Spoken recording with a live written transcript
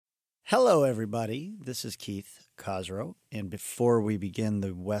Hello, everybody. This is Keith Cosrow. And before we begin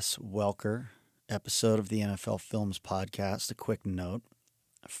the Wes Welker episode of the NFL Films podcast, a quick note.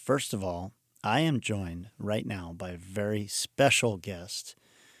 First of all, I am joined right now by a very special guest,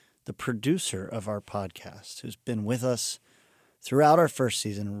 the producer of our podcast, who's been with us throughout our first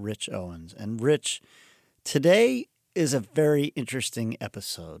season, Rich Owens. And Rich, today is a very interesting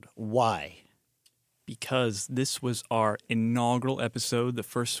episode. Why? Because this was our inaugural episode, the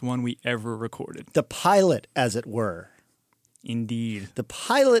first one we ever recorded. The pilot, as it were. Indeed. The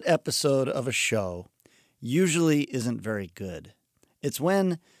pilot episode of a show usually isn't very good. It's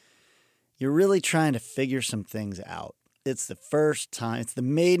when you're really trying to figure some things out. It's the first time. It's the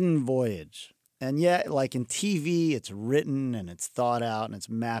maiden voyage. And yet, like in TV, it's written and it's thought out and it's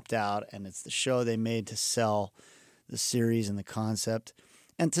mapped out, and it's the show they made to sell the series and the concept.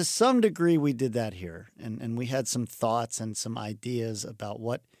 And to some degree, we did that here. And we had some thoughts and some ideas about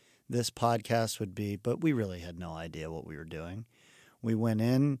what this podcast would be, but we really had no idea what we were doing. We went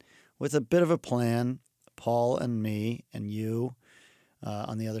in with a bit of a plan, Paul and me and you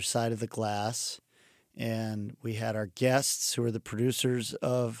on the other side of the glass. And we had our guests who are the producers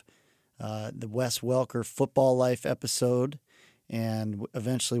of the Wes Welker Football Life episode. And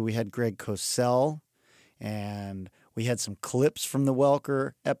eventually we had Greg Cosell, and we had some clips from the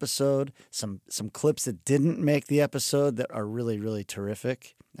Welker episode, some clips that didn't make the episode that are really, really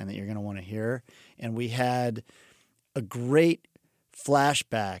terrific and that you're going to want to hear. And we had a great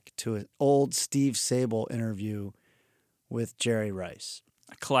flashback to an old Steve Sable interview with Jerry Rice.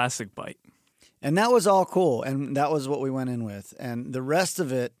 A classic bite. And that was all cool, and that was what we went in with. And the rest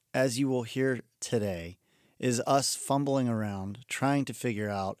of it, as you will hear today, is us fumbling around, trying to figure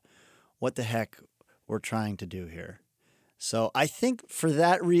out what the heck we're trying to do here. So I think for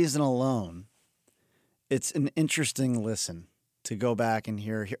that reason alone, it's an interesting listen to go back and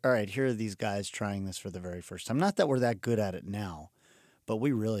hear, all right, here are these guys trying this for the very first time. Not that we're that good at it now, but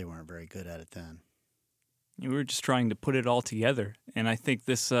we really weren't very good at it then. We were just trying to put it all together. And I think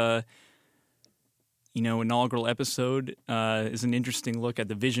this, inaugural episode is an interesting look at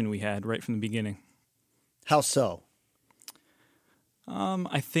the vision we had right from the beginning. How so?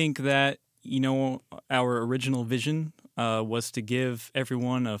 I think that, our original vision was to give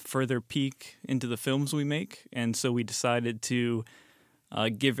everyone a further peek into the films we make. And so we decided to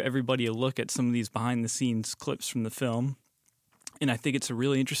give everybody a look at some of these behind-the-scenes clips from the film. And I think it's a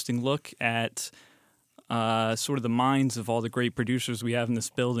really interesting look at sort of the minds of all the great producers we have in this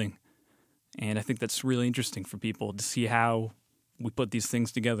building. And I think that's really interesting for people to see how we put these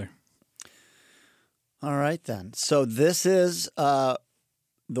things together. All right, then. So this is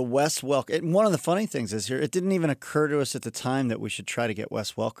the Wes Welker. And one of the funny things is here, it didn't even occur to us at the time that we should try to get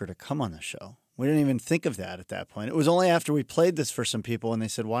Wes Welker to come on the show. We didn't even think of that at that point. It was only after we played this for some people and they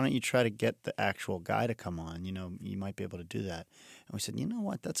said, why don't you try to get the actual guy to come on? You might be able to do that. And we said, you know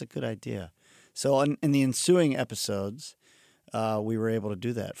what? That's a good idea. So in the ensuing episodes, we were able to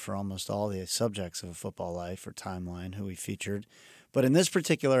do that for almost all the subjects of A Football Life or Timeline who we featured. But in this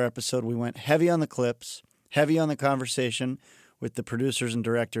particular episode, we went heavy on the clips, heavy on the conversation with the producers and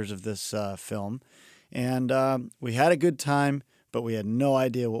directors of this film. And we had a good time, but we had no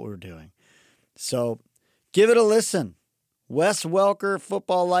idea what we were doing. So give it a listen. Wes Welker,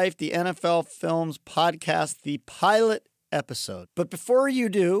 Football Life, the NFL Films podcast, the pilot episode. But before you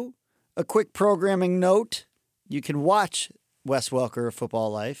do, a quick programming note. You can watch Wes Welker, Football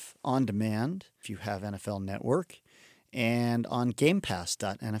Life on demand if you have NFL Network and on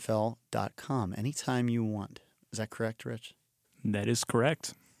gamepass.nfl.com anytime you want. Is that correct, Rich? That is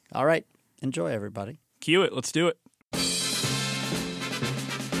correct. All right. Enjoy, everybody. Cue it. Let's do it.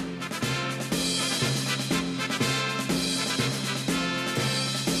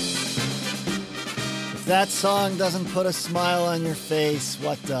 If that song doesn't put a smile on your face,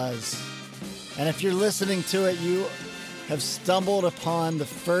 what does? And if you're listening to it, you have stumbled upon the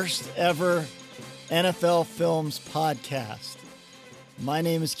first ever NFL Films podcast. My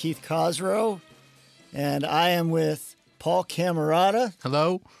name is Keith Cosrow, and I am with Paul Camerata.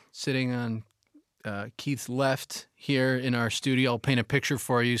 Hello. Sitting on Keith's left here in our studio. I'll paint a picture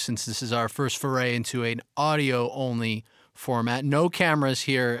for you since this is our first foray into an audio-only format. No cameras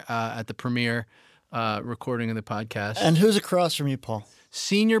here at the premiere recording of the podcast. And who's across from you, Paul?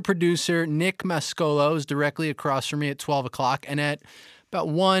 Senior producer Nick Mascolo is directly across from me at 12 o'clock. And at about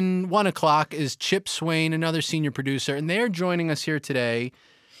 1 o'clock is Chip Swain, another senior producer. And they're joining us here today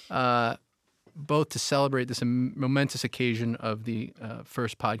both to celebrate this momentous occasion of the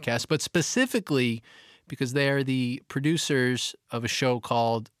first podcast, but specifically because they are the producers of a show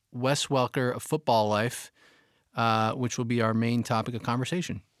called Wes Welker, A Football Life, which will be our main topic of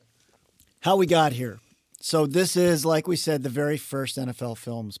conversation. how we got here. So this is, like we said, the very first NFL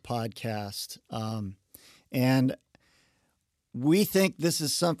Films podcast. And we think this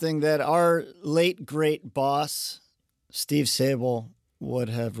is something that our late, great boss, Steve Sable, would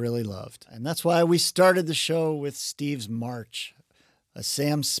have really loved. And that's why we started the show with Steve's March, a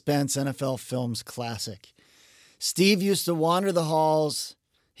Sam Spence NFL Films classic. Steve used to wander the halls.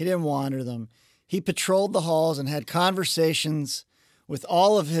 He didn't wander them. He patrolled the halls and had conversations with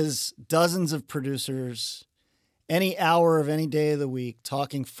all of his dozens of producers any hour of any day of the week,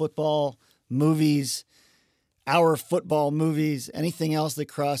 talking football, movies, our football movies, anything else that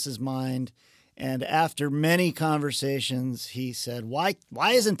crossed his mind. And after many conversations, he said, why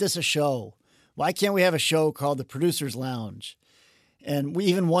isn't this a show? Why can't we have a show called The Producer's Lounge? And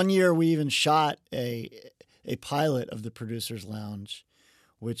one year we even shot a pilot of The Producer's Lounge,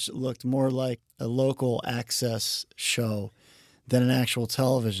 which looked more like a local access show than an actual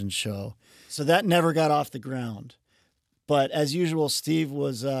television show. So that never got off the ground. But as usual, Steve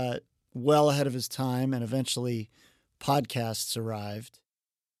was well ahead of his time, and eventually podcasts arrived.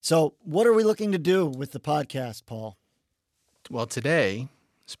 So what are we looking to do with the podcast, Paul? Well, today,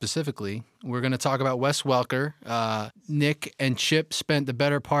 specifically, we're going to talk about Wes Welker. Nick and Chip spent the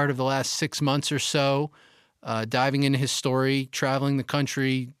better part of the last 6 months or so diving into his story, traveling the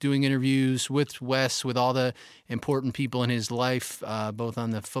country, doing interviews with Wes, with all the important people in his life, both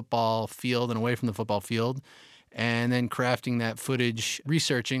on the football field and away from the football field, and then crafting that footage,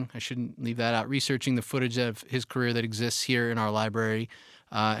 researching the footage of his career that exists here in our library,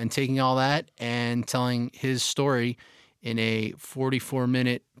 and taking all that and telling his story in a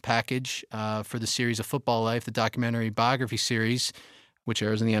 44-minute package for the series of Football Life, the documentary biography series, which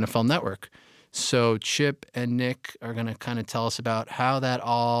airs on the NFL Network. So Chip and Nick are going to kind of tell us about how that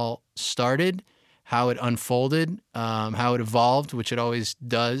all started, how it unfolded, how it evolved, which it always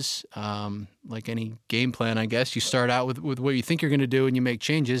does. Like any game plan, I guess, you start out with what you think you're going to do and you make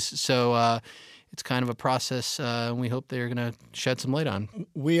changes. So it's kind of a process, and we hope they're going to shed some light on.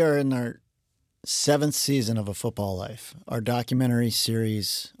 We are in our 7th season of A Football Life, our documentary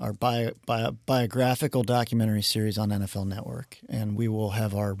series, our biographical documentary series on NFL Network, and we will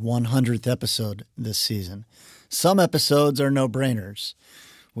have our 100th episode this season. Some episodes are no-brainers.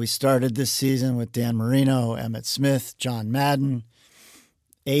 We started this season with Dan Marino, Emmitt Smith, John Madden,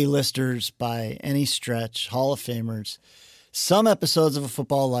 A-listers by any stretch, Hall of Famers. Some episodes of A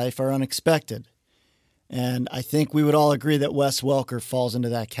Football Life are unexpected, and I think we would all agree that Wes Welker falls into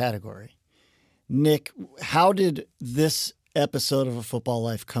that category. Nick, how did this episode of A Football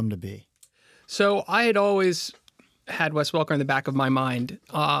Life come to be? So I had always had Wes Welker in the back of my mind.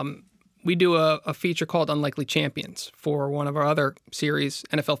 We do a feature called Unlikely Champions for one of our other series,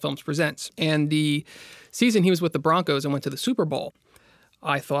 NFL Films Presents. And the season he was with the Broncos and went to the Super Bowl,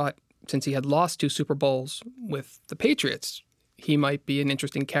 I thought since he had lost 2 Super Bowls with the Patriots, he might be an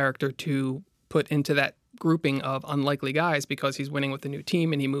interesting character to put into that grouping of unlikely guys because he's winning with the new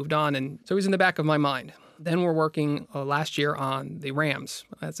team and he moved on. And so he's in the back of my mind. Then we're working last year on the Rams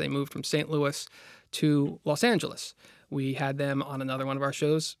as they moved from St. Louis to Los Angeles. We had them on another one of our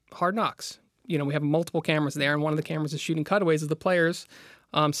shows, Hard Knocks. You know, we have multiple cameras there, and one of the cameras is shooting cutaways of the players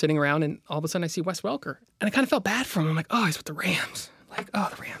sitting around, and all of a sudden I see Wes Welker. And I kind of felt bad for him. I'm like, oh, he's with the Rams. Like,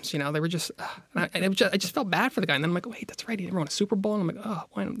 oh, the Rams, you know, they were just, I just felt bad for the guy. And then I'm like, wait, that's right, he never won a Super Bowl. And I'm like, oh,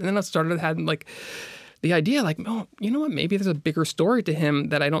 why? And then I started having like the idea, like, oh, you know what, maybe there's a bigger story to him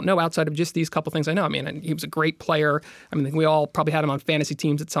that I don't know outside of just these couple things I know. I mean, he was a great player. I mean, we all probably had him on fantasy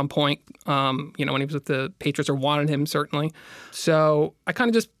teams at some point, you know, when he was with the Patriots or wanted him, certainly. So I kind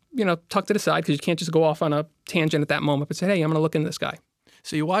of just, you know, tucked it aside because you can't just go off on a tangent at that moment, but say, hey, I'm going to look into this guy.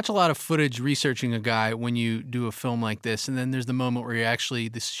 So you watch a lot of footage researching a guy when you do a film like this, and then there's the moment where you actually,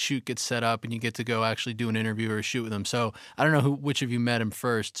 this shoot gets set up and you get to go actually do an interview or a shoot with him. So I don't know which of you met him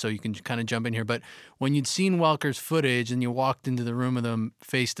first, so you can kind of jump in here. But when you'd seen Welker's footage and you walked into the room with him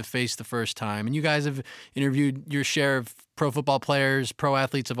face to face the first time, and you guys have interviewed your share of pro football players, pro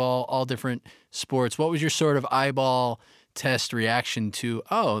athletes of all different sports, what was your sort of eyeball test reaction to,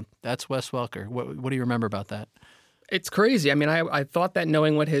 oh, that's Wes Welker? What do you remember about that? It's crazy. I mean, I thought that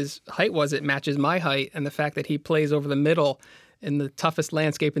knowing what his height was, it matches my height, and the fact that he plays over the middle in the toughest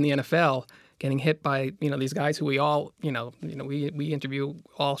landscape in the NFL, getting hit by, you know, these guys who we all, we interview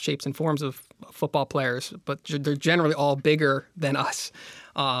all shapes and forms of football players, but they're generally all bigger than us.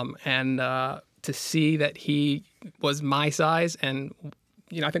 To see that he was my size, and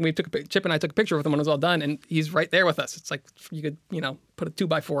I think Chip and I took a picture with him when it was all done, and he's right there with us. It's like you could, put a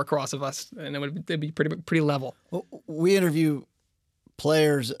 2x4 across of us, and it'd be pretty level. Well, we interview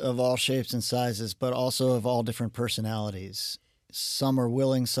players of all shapes and sizes, but also of all different personalities. some are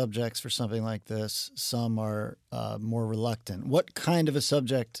willing subjects for something like this, some are more reluctant. What kind of a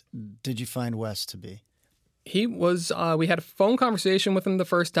subject did you find Wes to be? He was, we had a phone conversation with him the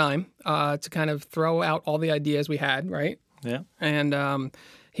first time to kind of throw out all the ideas we had, right? Yeah. And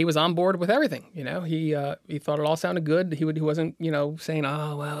he was on board with everything. He thought it all sounded good. He wasn't, saying,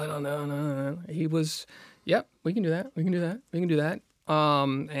 oh, well, I don't know. No. He was, yep, we can do that. We can do that. We can do that.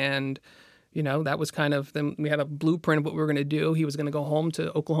 And that was kind of, then we had a blueprint of what we were going to do. He was going to go home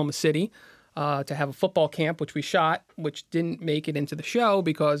to Oklahoma City to have a football camp, which we shot, which didn't make it into the show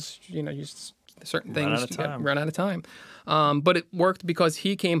because, certain things run out of time. But it worked because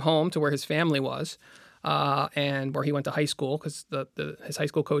he came home to where his family was and where he went to high school, because his high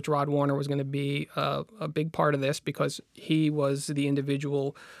school coach, Rod Warner, was going to be a big part of this because he was the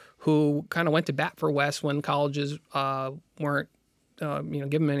individual who kind of went to bat for Wes when colleges weren't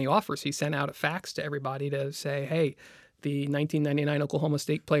give him any offers. He sent out a fax to everybody to say, hey, the 1999 Oklahoma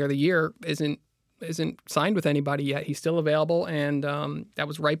State Player of the Year isn't signed with anybody yet. He's still available, and that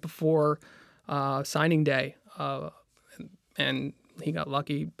was right before signing day. And he got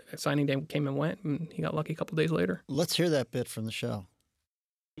lucky. Signing day came and went, and he got lucky a couple days later. Let's hear that bit from the show.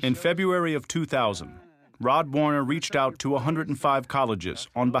 In February of 2000, Rod Warner reached out to 105 colleges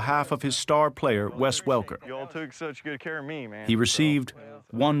on behalf of his star player, Wes Welker. You all took such good care of me, man. He received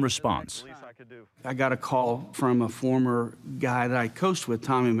one response. I got a call from a former guy that I coached with,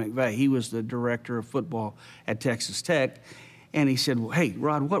 Tommy McVeigh. He was the director of football at Texas Tech. And he said, well, hey,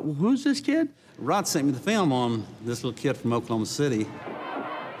 Rod, who's this kid? Rod sent me the film on this little kid from Oklahoma City.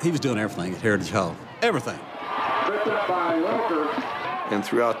 He was doing everything at Heritage Hall. Everything. Picked up by Welker. And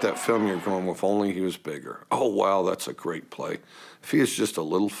throughout that film, you're going, well, if only he was bigger. Oh, wow, that's a great play. If he is just a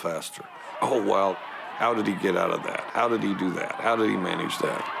little faster. Oh, wow, how did he get out of that? How did he do that? How did he manage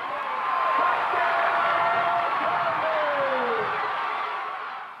that?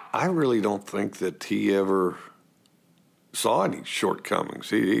 I really don't think that he ever saw any shortcomings.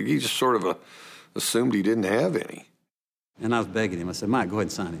 He just sort of assumed he didn't have any. And I was begging him. I said, Mike, go ahead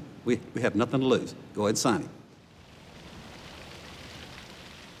and sign him. We have nothing to lose. Go ahead and sign him.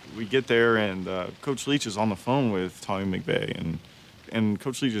 We get there, and Coach Leach is on the phone with Tommy McVeigh, and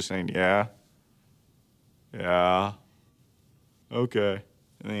Coach Leach is saying, yeah, okay.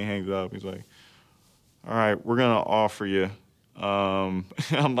 And then he hangs up. He's like, all right, we're going to offer you. I'm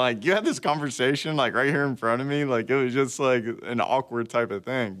like, you had this conversation, like, right here in front of me? Like, it was just, like, an awkward type of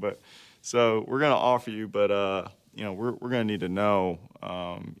thing. But so we're going to offer you, but, we're going to need to know,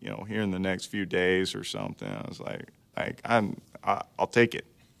 here in the next few days or something. I was like I'll take it.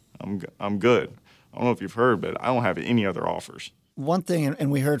 I'm good. I don't know if you've heard, but I don't have any other offers. One thing, and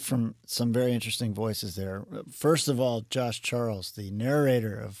we heard from some very interesting voices there. First of all, Josh Charles, the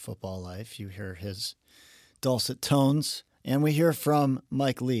narrator of Football Life. You hear his dulcet tones. And we hear from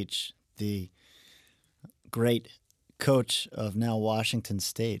Mike Leach, the great coach of now Washington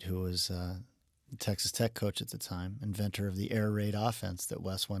State, who was Texas Tech coach at the time, inventor of the air raid offense that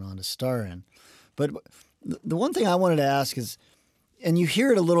Wes went on to star in. But the one thing I wanted to ask is, and you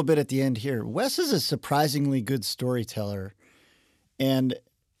hear it a little bit at the end here, Wes is a surprisingly good storyteller and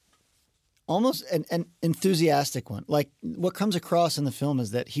almost an enthusiastic one. Like, what comes across in the film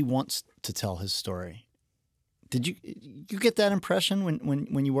is that he wants to tell his story. Did you get that impression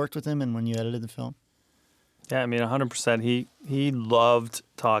when you worked with him and when you edited the film? Yeah, I mean, 100%. He loved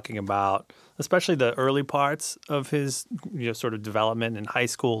talking about, especially the early parts of his sort of development in high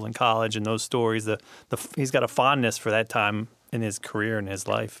school and college and those stories. He's got a fondness for that time in his career and his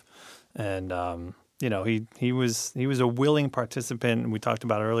life, and he was a willing participant. We talked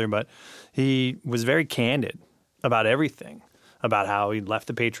about it earlier, but he was very candid about everything. About how he left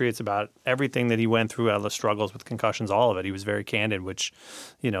the Patriots, about everything that he went through, all the struggles with concussions, all of it. He was very candid, which,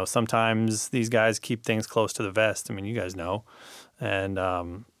 sometimes these guys keep things close to the vest. I mean, you guys know. And,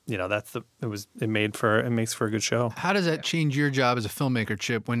 it makes for a good show. How does that change your job as a filmmaker,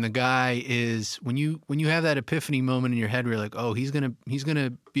 Chip, when the guy is, when you have that epiphany moment in your head where you're like, oh, he's going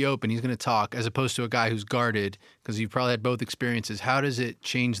to be open, he's going to talk, as opposed to a guy who's guarded, because you've probably had both experiences. How does it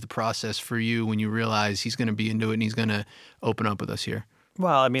change the process for you when you realize he's going to be into it and he's going to open up with us here?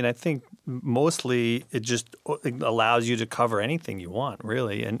 Well, I mean, I think mostly it just allows you to cover anything you want,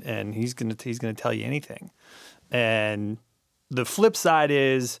 really, and he's going to tell you anything. And the flip side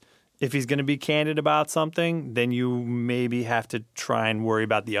is, if he's going to be candid about something, then you maybe have to try and worry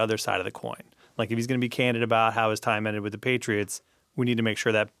about the other side of the coin. Like, if he's going to be candid about how his time ended with the Patriots, we need to make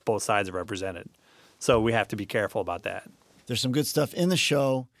sure that both sides are represented. So we have to be careful about that. There's some good stuff in the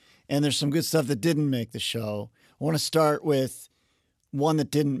show, and there's some good stuff that didn't make the show. I want to start with one that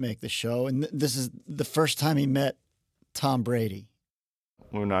didn't make the show, and this is the first time he met Tom Brady?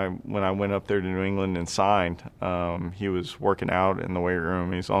 When I went up there to New England and signed, he was working out in the weight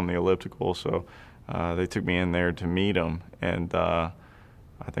room. He's on the elliptical, so they took me in there to meet him. And I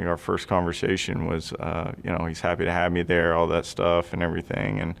think our first conversation was, he's happy to have me there, all that stuff and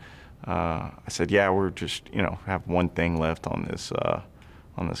everything. And I said, yeah, we're just, have one thing left on this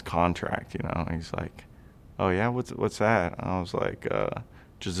contract. And he's like, oh yeah, what's that? And I was like,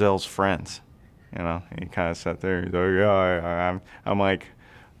 Giselle's friends. And he kind of sat there. He's like, yeah, I'm like.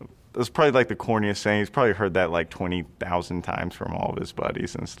 That's probably like the corniest thing. He's probably heard that like 20,000 times from all of his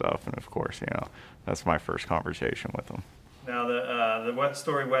buddies and stuff. And of course, that's my first conversation with him. Now, the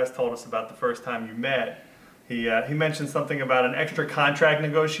story Wes told us about the first time you met, he mentioned something about an extra contract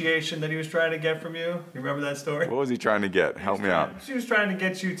negotiation that he was trying to get from you. You remember that story? What was he trying to get? Help me out. She was trying to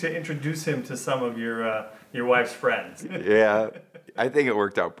get you to introduce him to some of your wife's friends. Yeah, I think it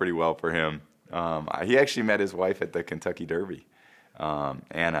worked out pretty well for him. He actually met his wife at the Kentucky Derby,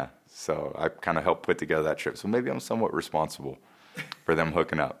 Anna. So I kind of helped put together that trip. So maybe I'm somewhat responsible for them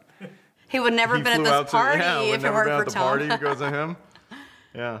hooking up. He would never have been at this party if it weren't for Tom. Party because of him.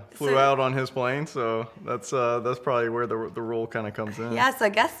 Yeah, flew out on his plane, so that's probably where the role kind of comes in. Yes, I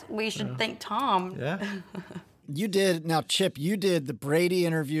guess we should thank Tom. Yeah. You did, now Chip, you did the Brady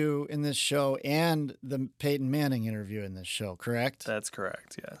interview in this show and the Peyton Manning interview in this show, correct? That's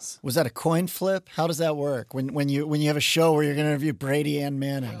correct, yes. Was that a coin flip? How does that work when you have a show where you're going to interview Brady and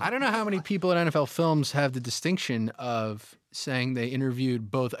Manning? I don't know how many people at NFL Films have the distinction of saying they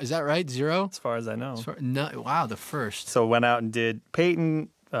interviewed both. Is that right? Zero? As far as I know. Wow, the first. So went out and did Peyton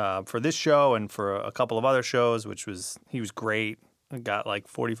for this show and for a couple of other shows, he was great. I got like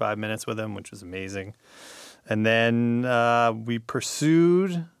 45 minutes with him, which was amazing. And then we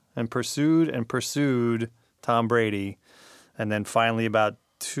pursued Tom Brady. And then finally, about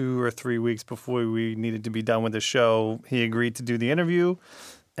 2 or 3 weeks before we needed to be done with the show, he agreed to do the interview.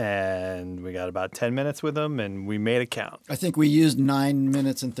 And we got about 10 minutes with him, and we made it count. I think we used 9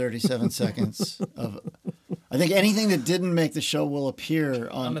 minutes and 37 seconds of. I think anything that didn't make the show will appear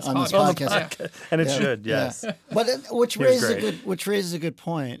on this podcast. And it should, yes. Yeah. But which raises a good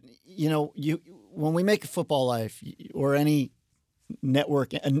point. When we make a Football Life or any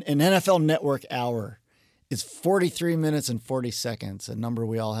network, an NFL network hour is 43 minutes and 40 seconds, a number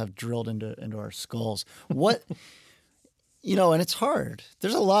we all have drilled into our skulls. What, and it's hard.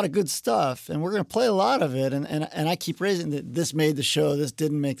 There's a lot of good stuff, and we're going to play a lot of it. And I keep raising that this made the show, this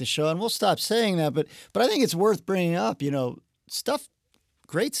didn't make the show, and we'll stop saying that. But I think it's worth bringing up,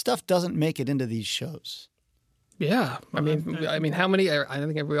 great stuff doesn't make it into these shows. Yeah, I mean, how many? I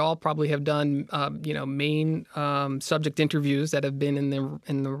think we all probably have done, main subject interviews that have been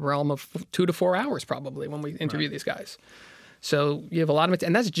in the realm of 2 to 4 hours, probably when we interview these guys. So you have a lot of it,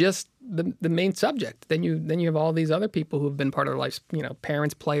 and that's just the main subject. Then you have all these other people who have been part of their lives.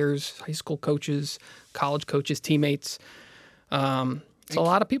 Parents, players, high school coaches, college coaches, teammates. It's a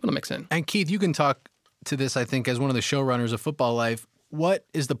lot of people to mix in. And Keith, you can talk to this, I think, as one of the showrunners of Football Life. What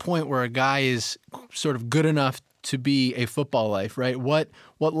is the point where a guy is sort of good enough to be a Football Life, right? What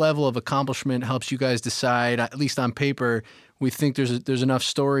level of accomplishment helps you guys decide, at least on paper, we think there's enough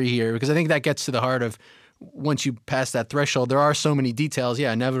story here? Because I think that gets to the heart of once you pass that threshold, there are so many details.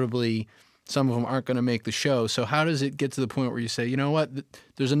 Yeah, inevitably, some of them aren't going to make the show. So how does it get to the point where you say, you know what,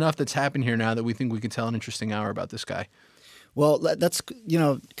 there's enough that's happened here now that we think we can tell an interesting hour about this guy? Well, that's,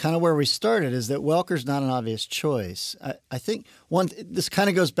 kind of where we started, is that Welker's not an obvious choice. I think this kind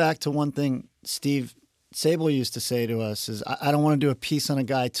of goes back to one thing Steve Sable used to say to us is, I don't want to do a piece on a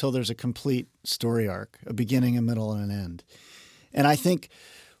guy till there's a complete story arc, a beginning, a middle, and an end. And I think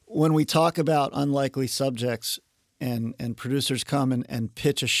when we talk about unlikely subjects and producers come and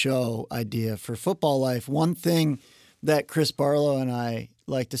pitch a show idea for Football Life, one thing that Chris Barlow and I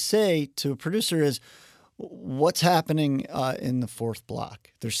like to say to a producer is, what's happening in the fourth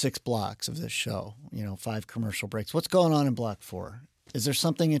block? There's 6 blocks of this show, 5 commercial breaks. What's going on in block 4? Is there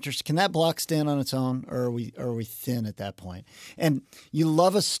something interesting? Can that block stand on its own, or are we thin at that point? And you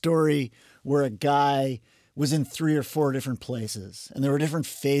love a story where a guy was in 3 or 4 different places, and there were different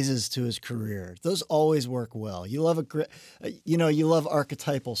phases to his career. Those always work well. You love you love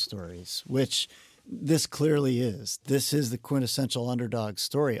archetypal stories, which this clearly is. This is the quintessential underdog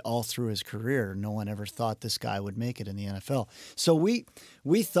story all through his career. No one ever thought this guy would make it in the NFL. So we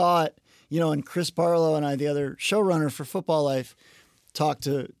thought, and Chris Barlow and I, the other showrunner for Football Life, talked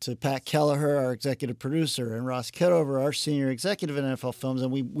to Pat Kelleher, our executive producer, and Ross Ketover, our senior executive at NFL Films,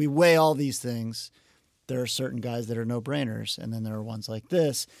 and we weigh all these things. There are certain guys that are no-brainers, and then there are ones like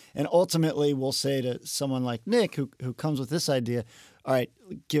this. And ultimately, we'll say to someone like Nick, who comes with this idea, all right,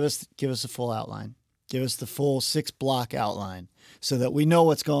 give us a full outline. Give us the full 6-block outline so that we know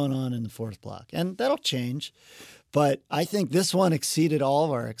what's going on in the 4th block. And that'll change. But I think this one exceeded all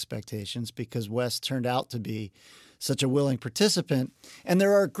of our expectations because Wes turned out to be such a willing participant. And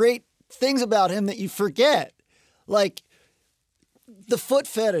there are great things about him that you forget, like the foot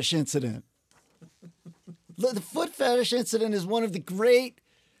fetish incident. The foot fetish incident is one of the great,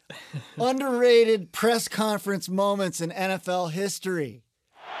 underrated press conference moments in NFL history.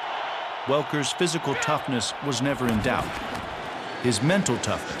 Welker's physical toughness was never in doubt. His mental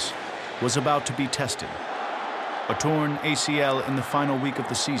toughness was about to be tested. A torn ACL in the final week of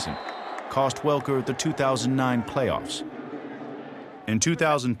the season cost Welker the 2009 playoffs. In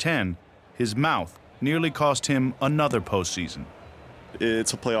 2010, his mouth nearly cost him another postseason.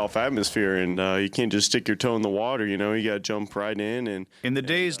 It's a playoff atmosphere, and you can't just stick your toe in the water, you know. You got to jump right in. And in the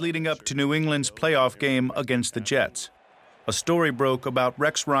days leading up to New England's playoff game against the Jets, a story broke about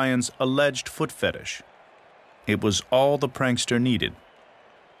Rex Ryan's alleged foot fetish. It was all the prankster needed.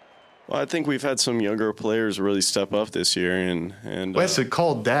 Well, I think we've had some younger players really step up this year. And Wes had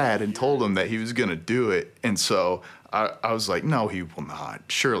called Dad and told him that he was going to do it, and so I was like, no, he will not.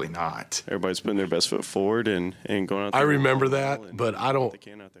 Surely not. Everybody's putting their best foot forward and going out there. I remember that, but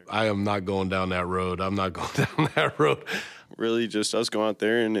I am not going down that road. I'm not going down that road. Really just us going out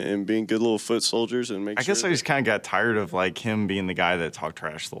there and being good little foot soldiers and I guess I just kind of got tired of like him being the guy that talked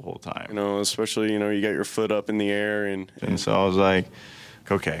trash the whole time. You know, especially, you know, you got your foot up in the air. And so I was like,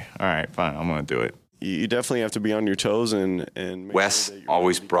 okay, all right, fine, I'm going to do it. You definitely have to be on your toes and Wes sure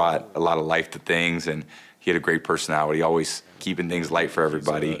always brought a lot of life to things, and he had a great personality, always keeping things light for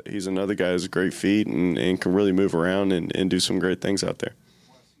everybody. He's another guy who has great feet and can really move around and do some great things out there.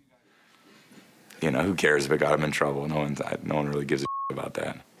 You know, who cares if it got him in trouble? No one really gives a about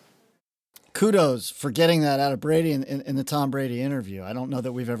that. Kudos for getting that out of Brady in the Tom Brady interview. I don't know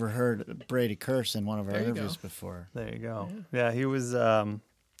that we've ever heard Brady curse in one of our interviews before. There you go. Yeah, he was.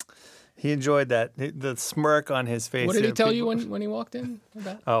 He enjoyed that, the smirk on his face. What did he tell you when he walked in?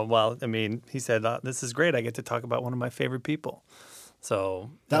 Oh, well, I mean, he said, this is great. I get to talk about one of my favorite people.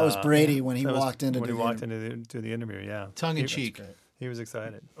 So that was Brady when he walked into the interview. Yeah, tongue in cheek. He was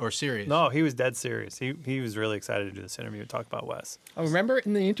excited. Or serious? No, he was dead serious. He was really excited to do this interview and talk about Wes. I remember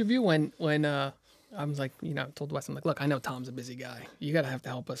in the interview when I was like, you know, told Wes, I'm like, look, I know Tom's a busy guy. You got to have to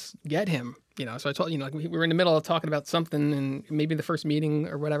help us get him, you know. So I told, you know, like we were in the middle of talking about something and maybe the first meeting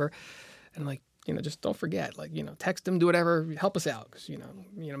or whatever. And like, you know, just don't forget, like, you know, text him, do whatever, help us out. Because, you know,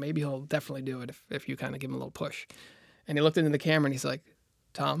 maybe he'll definitely do it if you kind of give him a little push. And he looked into the camera and he's like,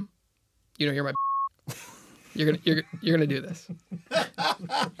 Tom, you know, you're my You're gonna do this.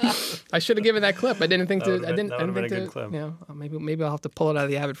 I should have given that clip. I didn't think to. I didn't think to. You know, maybe I'll have to pull it out of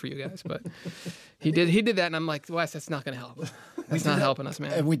the Avid for you guys. But he did that, and I'm like, Wes, that's not gonna help. That's not helping us,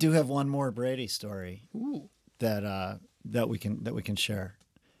 man. And we do have one more Brady story that we can share.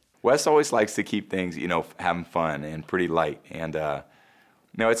 Wes always likes to keep things, you know, having fun and pretty light, and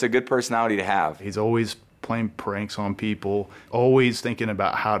it's a good personality to have. He's always playing pranks on people, always thinking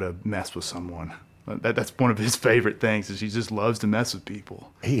about how to mess with someone. That's one of his favorite things, is he just loves to mess with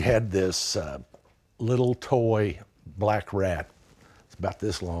people. He had this little toy black rat. It's about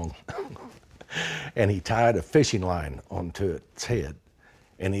this long. And he tied a fishing line onto its head.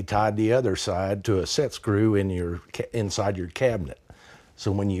 And he tied the other side to a set screw inside your cabinet.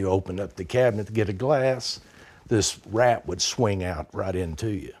 So when you opened up the cabinet to get a glass, this rat would swing out right into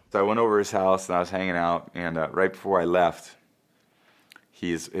you. So I went over his house and I was hanging out, and right before I left,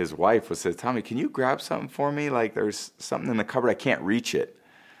 his wife said, Tommy, can you grab something for me? Like, there's something in the cupboard, I can't reach it.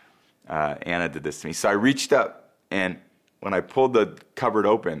 Anna did this to me. So I reached up, and when I pulled the cupboard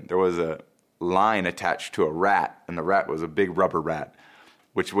open, there was a line attached to a rat, and the rat was a big rubber rat,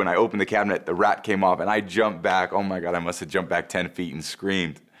 which when I opened the cabinet, the rat came off, and I jumped back. Oh, my God, I must have jumped back 10 feet and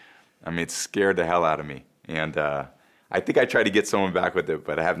screamed. I mean, it scared the hell out of me. And I think I tried to get someone back with it,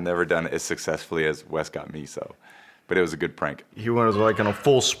 but I have never done it as successfully as Wes got me, so. But it was a good prank. He was like in a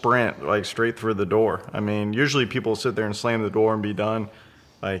full sprint, like straight through the door. I mean, usually people sit there and slam the door and be done.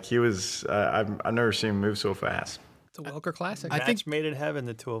 Like he was, I've never seen him move so fast. It's a Welker classic. I think made in heaven,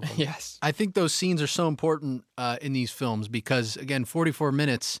 the two of them. Yes. I think those scenes are so important in these films because, again, 44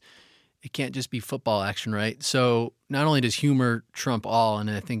 minutes, it can't just be football action, right? So not only does humor trump all, and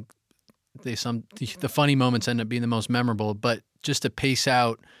I think the funny moments end up being the most memorable, but just to pace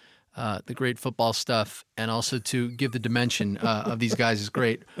out the great football stuff and also to give the dimension of these guys is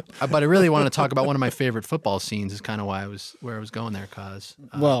great. But I really want to talk about one of my favorite football scenes is kind of where I was going there, Kaz.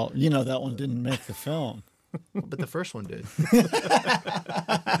 Well, you know, that one didn't make the film. But the first one did.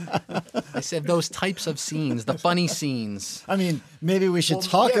 I said those types of scenes, the funny scenes. I mean, maybe we should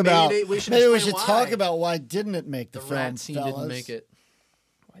talk about. Maybe we should why. talk about why didn't it make the film? rat scene didn't make it.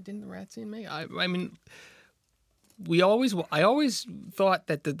 Why didn't the rat scene make it? I mean, I always thought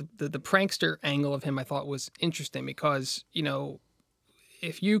that the prankster angle of him I thought was interesting because, you know,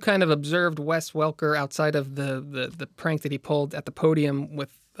 if you kind of observed Wes Welker outside of the prank that he pulled at the podium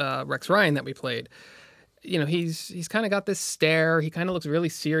with Rex Ryan that we played, you know, he's kind of got this stare. He kind of looks really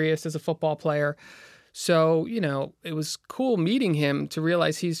serious as a football player. So, you know, it was cool meeting him to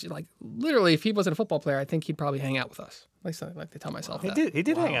realize he's like, literally, if he wasn't a football player, I think he'd probably hang out with us. At least I like to tell myself that. He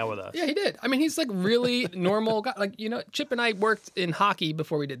did hang out with us. Yeah, he did. I mean, he's like really normal guy. Like, you know, Chip and I worked in hockey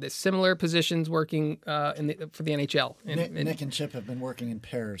before we did this. Similar positions working for the NHL. Nick and Chip have been working in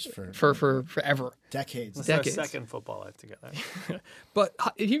pairs for forever. Decades. It's our second football life together. But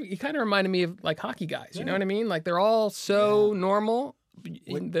he kind of reminded me of like hockey guys. You know what I mean? Like they're all so normal.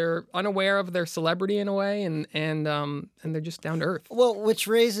 They're unaware of their celebrity in a way, and they're just down to earth. Well, which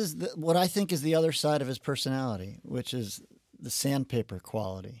raises what I think is the other side of his personality, which is the sandpaper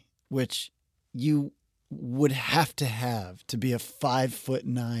quality, which you would have to be a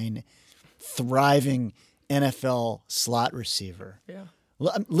 5'9", thriving NFL slot receiver. Yeah.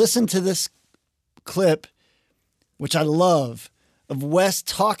 Listen to this clip, which I love, of Wes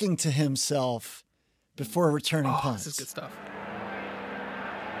talking to himself before returning punts. This is good stuff.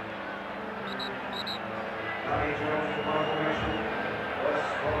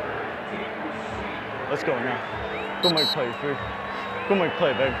 Let's go now. Go make play, 3. Go make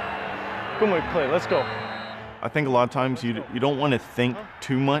play, baby. Go make play. Let's go. I think a lot of times you don't want to think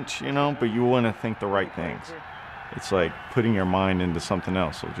too much, you know, but you want to think the right things. It's like putting your mind into something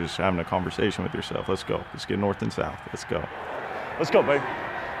else, or just having a conversation with yourself. Let's go. Let's get north and south. Let's go. Let's go, baby.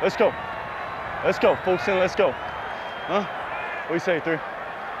 Let's go. Let's go. Full send. Let's go. Huh? What do you say, 3?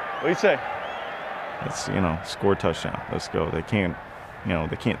 What do you say? Let's, you know, score a touchdown. Let's go. They can't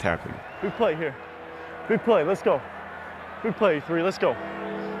tackle you. Big play here. Big play. Let's go. Big play, 3. Let's go.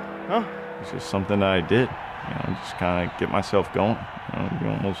 Huh? It's just something that I did. You know, just kind of get myself going. You know, you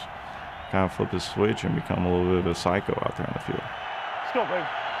almost kind of flip the switch and become a little bit of a psycho out there on the field. Let's go, baby.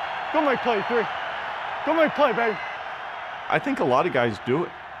 Go make play, 3. Go make play, baby. I think a lot of guys do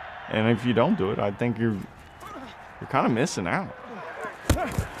it. And if you don't do it, I think you're kind of missing out.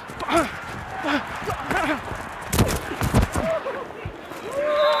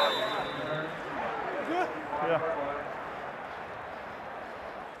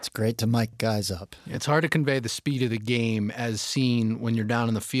 It's great to mic guys up. It's hard to convey the speed of the game as seen when you're down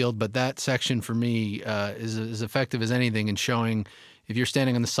in the field, but that section for me is as effective as anything in showing, if you're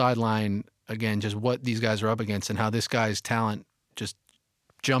standing on the sideline, again, just what these guys are up against and how this guy's talent just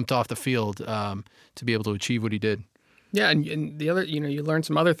jumped off the field to be able to achieve what he did. Yeah, and the other, you know, you learn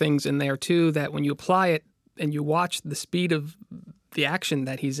some other things in there too, that when you apply it and you watch the speed of the action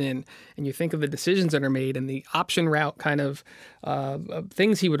that he's in, and you think of the decisions that are made and the option route kind of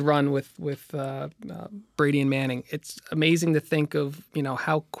things he would run with Brady and Manning. It's amazing to think of, you know,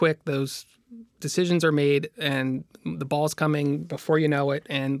 how quick those decisions are made and the ball's coming before you know it,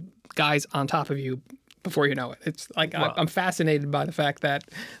 and guys on top of you before you know it. It's like, well, I'm fascinated by the fact that,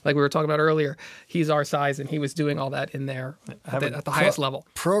 like we were talking about earlier, he's our size and he was doing all that in there at the highest level.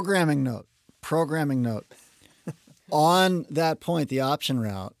 Programming note. On that point, the option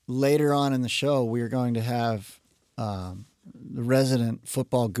route, later on in the show, we are going to have the resident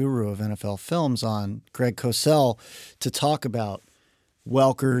football guru of NFL Films on, Greg Cosell, to talk about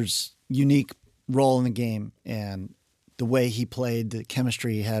Welker's unique role in the game and the way he played, the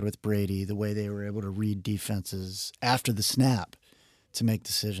chemistry he had with Brady, the way they were able to read defenses after the snap to make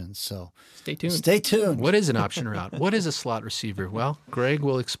decisions. So stay tuned. What is an option route? What is a slot receiver? Well, Greg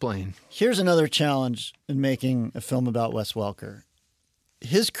will explain. Here's another challenge in making a film about Wes Welker.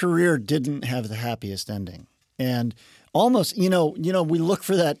 His career didn't have the happiest ending. And almost, you know, we look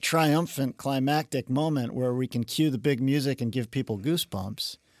for that triumphant climactic moment where we can cue the big music and give people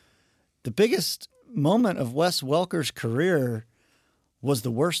goosebumps. The biggest moment of Wes Welker's career was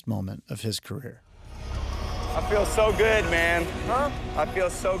the worst moment of his career. I feel so good, man. Huh? I feel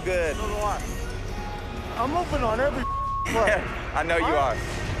so good. So do I. I'm open on every play. Yeah, I know you are.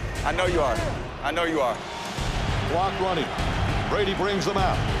 I know you are. I know you are. Clock running. Brady brings them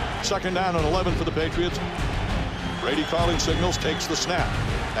out. 2nd down and 11 for the Patriots. Brady calling signals, takes the snap.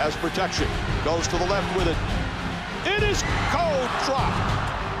 Has protection. Goes to the left with it. It is cold drop.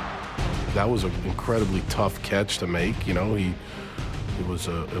 That was an incredibly tough catch to make. You know, it was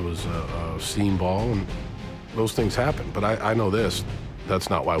a seam ball, and those things happen. But I know this, that's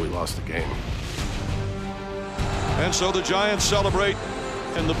not why we lost the game. And so the Giants celebrate,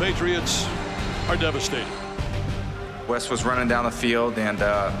 and the Patriots are devastated. Wes was running down the field, and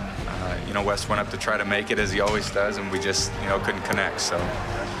Wes went up to try to make it as he always does, and we just couldn't connect. So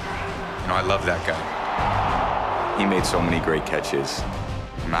I love that guy. He made so many great catches.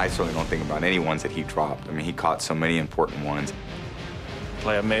 I certainly don't think about any ones that he dropped. He caught so many important ones.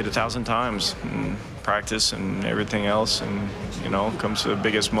 Play I've made 1,000 times in practice and everything else, and comes to the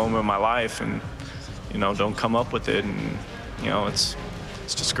biggest moment of my life, and don't come up with it, and it's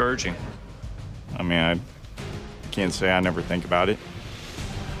discouraging. I can't say I never think about it.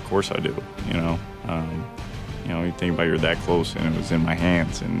 Of course I do. You think about you're that close, and it was in my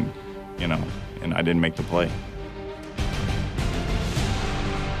hands, and and I didn't make the play.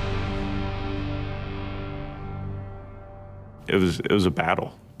 It was a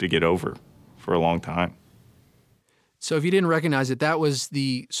battle to get over for a long time. So if you didn't recognize it, that was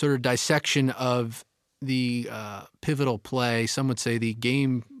the sort of dissection of the pivotal play. Some would say the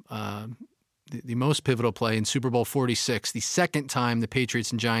game, the most pivotal play in Super Bowl 46, the second time the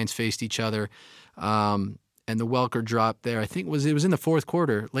Patriots and Giants faced each other, and the Welker drop there. I think it was in the fourth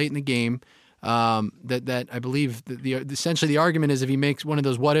quarter, late in the game. That I believe essentially the argument is if he makes one of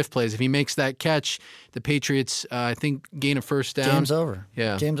those what if plays, if he makes that catch, the Patriots I think gain a first down. Game's over.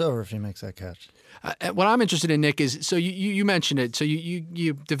 Yeah, game's over if he makes that catch. What I'm interested in, Nick, is so you mentioned it. So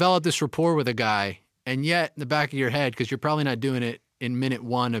you develop this rapport with a guy, and yet in the back of your head, because you're probably not doing it in minute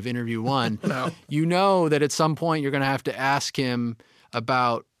one of interview one, No. You know that at some point you're going to have to ask him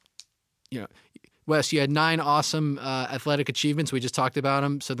about, Wes, you had 9 awesome athletic achievements. We just talked about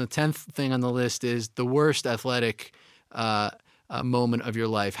them. So the 10th thing on the list is the worst athletic moment of your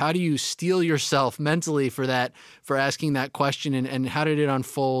life. How do you steel yourself mentally for asking that question? And how did it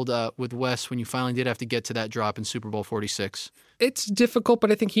unfold with Wes when you finally did have to get to that drop in Super Bowl 46? It's difficult,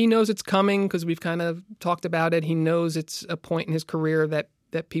 but I think he knows it's coming because we've kind of talked about it. He knows it's a point in his career that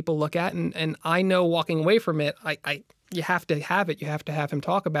people look at. And I know walking away from it, you have to have it. You have to have him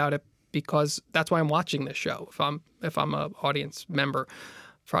talk about it, because that's why I'm watching this show. If I'm an audience member,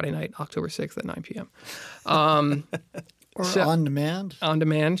 Friday night, October 6th at 9 p.m. Or on demand. On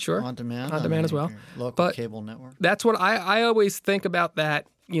demand, sure. On demand as well. Local cable network. That's what I always think about that.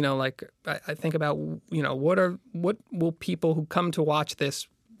 I think about what will people who come to watch this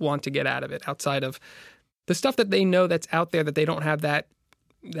want to get out of it outside of the stuff that they know that's out there that they don't have that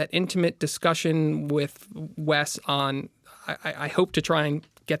intimate discussion with Wes on. I hope to try and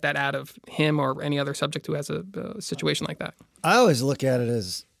get that out of him or any other subject who has a situation like that. I always look at it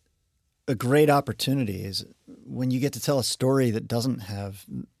as a great opportunity is when you get to tell a story that doesn't have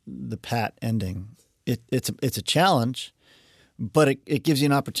the pat ending. It's a challenge, but it gives you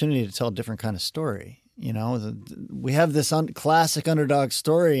an opportunity to tell a different kind of story. We have this classic underdog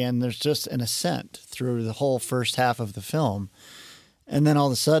story, and there's just an ascent through the whole first half of the film. And then all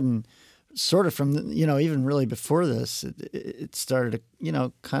of a sudden, sort of from, even really before this, it started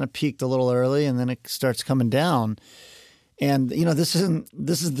to, kind of peaked a little early, and then it starts coming down. And, this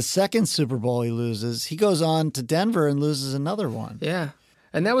is the second Super Bowl he loses. He goes on to Denver and loses another one. Yeah.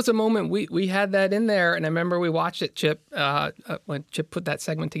 And that was a moment we had that in there. And I remember we watched it, Chip, when Chip put that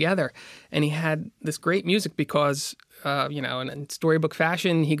segment together. And he had this great music because, in storybook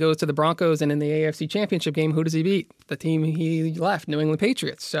fashion, he goes to the Broncos, and in the AFC Championship game, who does he beat? The team he left, New England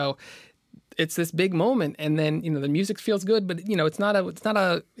Patriots. So it's this big moment, and then the music feels good, but it's not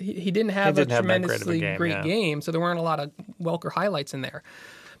a. He didn't have a tremendously great game, so there weren't a lot of Welker highlights in there.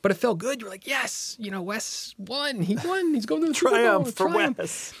 But it felt good. You're like, yes, Wes won. He won. He's going to the triumph for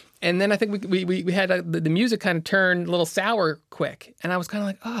Wes. And then I think we had the music kind of turned a little sour quick, and I was kind of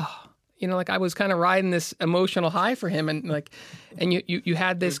like, oh. I was kind of riding this emotional high for him, and you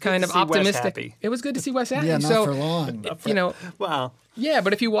had this kind of optimistic. It was good to see Wes happy. Yeah, not for long. Wow. Yeah,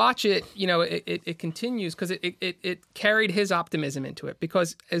 but if you watch it, it continues because it carried his optimism into it.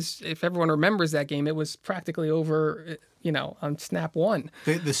 Because if everyone remembers that game, it was practically over. On snap one.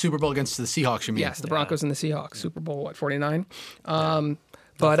 The Super Bowl against the Seahawks, you mean? Yes, the Broncos and the Seahawks. Super Bowl 49.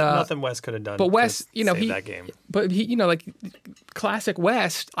 But nothing Wes could have done. But Wes, to save that game. But he, classic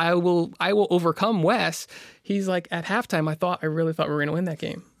Wes. I will overcome Wes. He's like at halftime. I really thought we were going to win that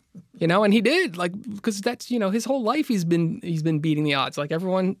game. And he did. Because that's his whole life he's been beating the odds, like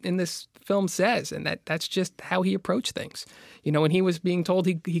everyone in this film says, and that's just how he approached things. When he was being told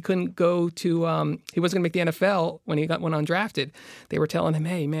he couldn't go to he wasn't going to make the NFL when he went undrafted, they were telling him,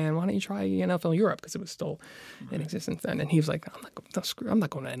 hey man, why don't you try NFL Europe, because it was still in existence then. And he was like, I'm not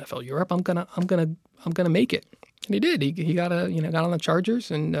going to NFL Europe. I'm gonna make it. And he did. He got on the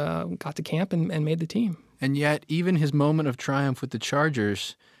Chargers and got to camp and made the team. And yet, even his moment of triumph with the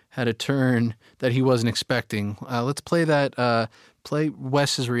Chargers had a turn that he wasn't expecting. Let's play that. Play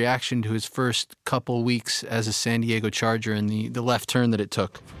Wes's reaction to his first couple weeks as a San Diego Charger and the left turn that it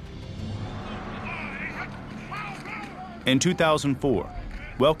took. In 2004,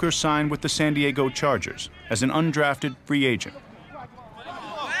 Welker signed with the San Diego Chargers as an undrafted free agent.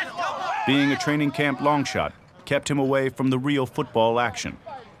 Being a training camp longshot kept him away from the real football action,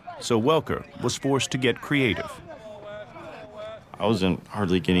 so Welker was forced to get creative. I wasn't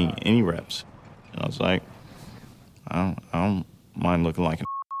hardly getting any reps. And I was like, I don't mind looking like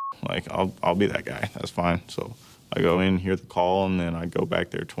I'll be that guy. That's fine. So I go in, hear the call, and then I'd go back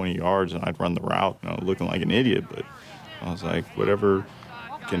there 20 yards and I'd run the route, looking like an idiot. But I was like, whatever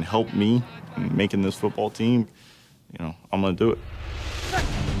can help me in making this football team, I'm going to do it.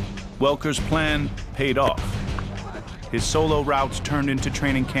 Welker's plan paid off. His solo routes turned into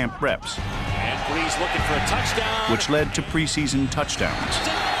training camp reps, and Breeze looking for a touchdown, which led to preseason touchdowns.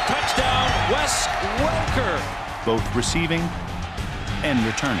 Touchdown, Wes Welker. Both receiving and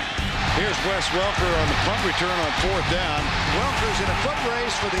returning. Here's Wes Welker on the punt return on 4th down. Welker's in a foot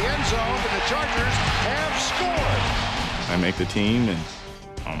race for the end zone, and the Chargers have scored. I make the team, and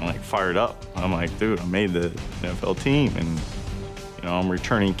I'm fired up. I'm like, dude, I made the NFL team, and I'm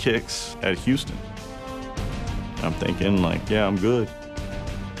returning kicks at Houston. And I'm thinking, yeah, I'm good.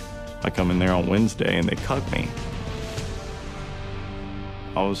 I come in there on Wednesday, and they cut me.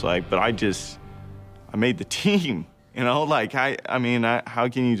 I was like, but I made the team. How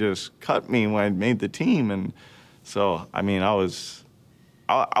can you just cut me when I made the team? And so, I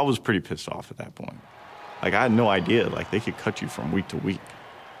was pretty pissed off at that point. I had no idea, they could cut you from week to week.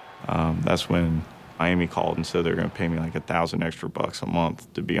 That's when Miami called and said they're going to pay me $1,000 extra a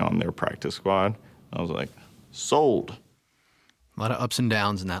month to be on their practice squad. I was like, sold. A lot of ups and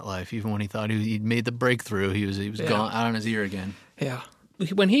downs in that life. Even when he thought he'd made the breakthrough, he was gone out on his ear again. Yeah.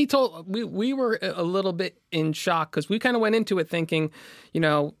 When he told, we were a little bit in shock because we kind of went into it thinking,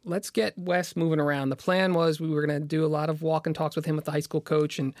 let's get Wes moving around. The plan was we were going to do a lot of walk and talks with him with the high school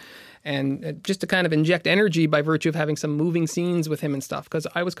coach and just to kind of inject energy by virtue of having some moving scenes with him and stuff. Because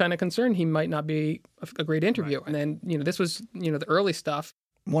I was kind of concerned he might not be a great interview. Right. And then, this was, the early stuff.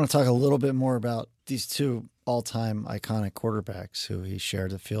 I want to talk a little bit more about these two all-time iconic quarterbacks who he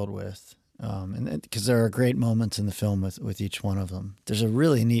shared the field with. And because there are great moments in the film with each one of them. There's a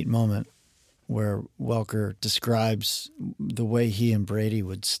really neat moment where Welker describes the way he and Brady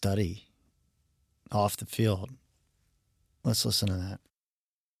would study off the field. Let's listen to that.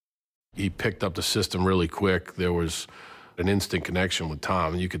 He picked up the system really quick. There was an instant connection with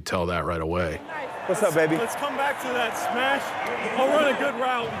Tom, and you could tell that right away. What's up, baby? Let's come back to that smash. I'll run a good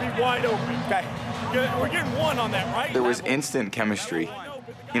route and be wide open. Okay. We're getting one on that, right? There was instant chemistry.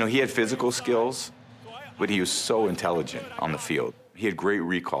 He had physical skills, but he was so intelligent on the field. He had great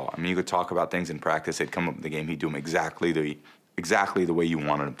recall. You could talk about things in practice. They'd come up with the game. He'd do them exactly the way you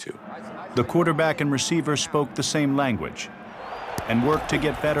wanted him to. The quarterback and receiver spoke the same language and worked to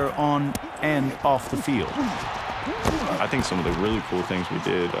get better on and off the field. I think some of the really cool things we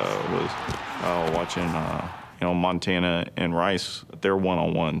did was watching, Montana and Rice, their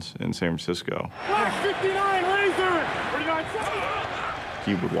one-on-ones in San Francisco. 59 Razor!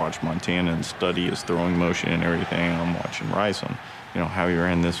 He would watch Montana and study his throwing motion and everything. I'm watching Rice on, how he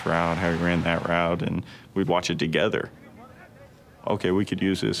ran this route, how he ran that route, and we'd watch it together. Okay, we could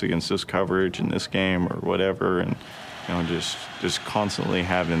use this against this coverage in this game or whatever, and just constantly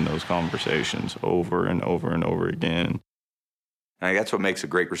having those conversations over and over and over again. And that's what makes a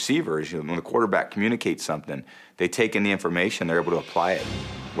great receiver is when the quarterback communicates something, they take in the information, they're able to apply it.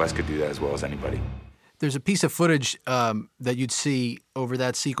 Wes could do that as well as anybody. There's a piece of footage that you'd see over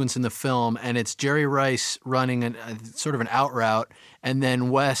that sequence in the film, and it's Jerry Rice running sort of an out route, and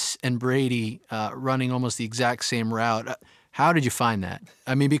then Wes and Brady running almost the exact same route. How did you find that?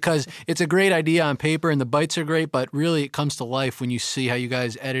 Because it's a great idea on paper, and the bites are great, but really it comes to life when you see how you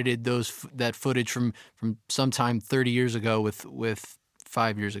guys edited that footage from sometime 30 years ago with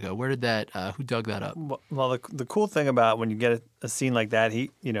 5 years ago. Where did that? Who dug that up? Well, the cool thing about when you get a scene like that,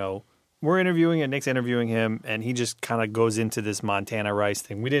 we're interviewing and Nick's interviewing him, and he just kind of goes into this Montana Rice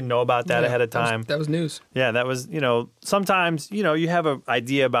thing. We didn't know about that ahead of time. That was news. Yeah, that was, sometimes, you have an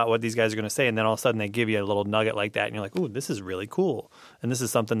idea about what these guys are going to say, and then all of a sudden they give you a little nugget like that, and you're like, ooh, this is really cool. And this is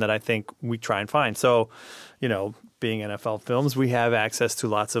something that I think we try and find. So, being NFL Films, we have access to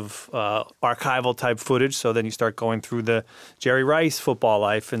lots of archival type footage. So then you start going through the Jerry Rice football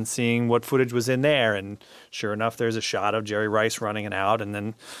life and seeing what footage was in there. And sure enough, there's a shot of Jerry Rice running it out. And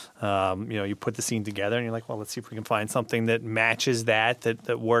then, you put the scene together and you're like, well, let's see if we can find something that matches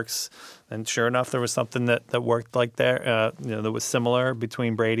that works. And sure enough, there was something that worked like there, that was similar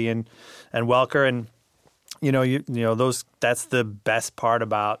between Brady and Welker. And that's the best part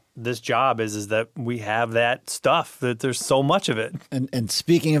about this job is that we have that stuff, that there's so much of it. And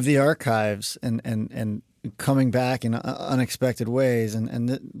speaking of the archives and coming back in unexpected ways,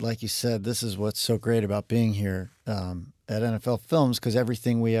 like you said, this is what's so great about being here at NFL Films, because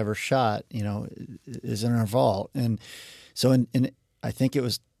everything we ever shot, is in our vault. And so I think it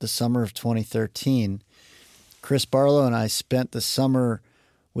was the summer of 2013, Chris Barlow and I spent the summer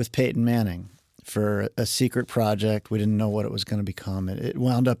with Peyton Manning for a secret project. We didn't know what it was going to become. It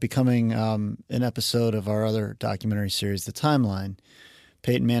wound up becoming an episode of our other documentary series, The Timeline,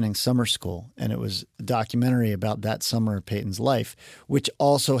 Peyton Manning's Summer School. And it was a documentary about that summer of Peyton's life, which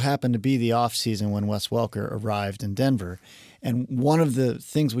also happened to be the off season when Wes Welker arrived in Denver. And one of the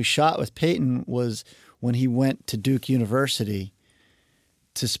things we shot with Peyton was when he went to Duke University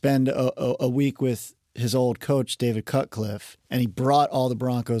to spend a week with his old coach, David Cutcliffe, and he brought all the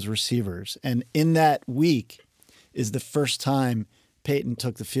Broncos receivers. And in that week is the first time Peyton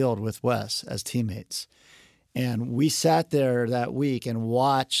took the field with Wes as teammates. And we sat there that week and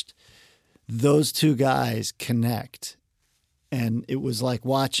watched those two guys connect. And it was like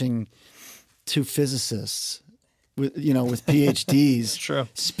watching two physicists with PhDs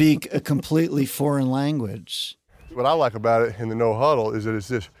speak a completely foreign language. What I like about it in the no huddle is that it's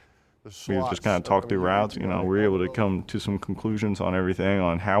this. We just kind of talked through routes. We were able to come to some conclusions on everything,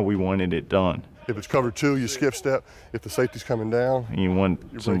 on how we wanted it done. If it's cover two, you skip step. If the safety's coming down, and you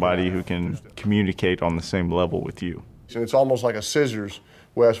want somebody who can communicate on the same level with you. And it's almost like a scissors,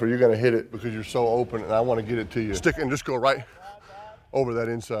 Wes, where you're going to hit it because you're so open, and I want to get it to you. Stick it and just go right over that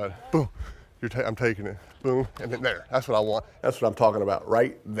inside. Boom. I'm taking it. Boom. And then there. That's what I want. That's what I'm talking about.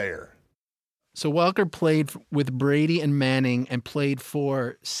 Right there. So Welker played with Brady and Manning and played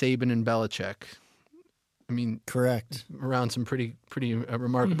for Saban and Belichick. I mean, correct. Around some pretty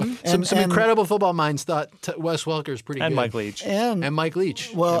remarkable, some incredible football minds thought Wes Welker is pretty good. And Mike Leach. And Mike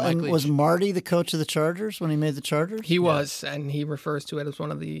Leach. Well, and was Marty the coach of the Chargers when he made the Chargers? He was, and he refers to it as one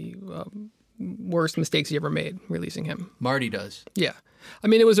of the worst mistakes he ever made, releasing him. Marty does. Yeah. I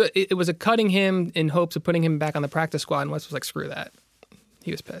mean, it was a cutting him in hopes of putting him back on the practice squad, and Wes was like, screw that.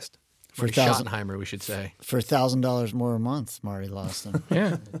 He was pissed. For Schottenheimer, we should say. For $1,000 more a month, Marty lost him.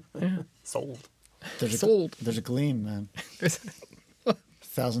 Yeah. Sold. There's a gleam, man.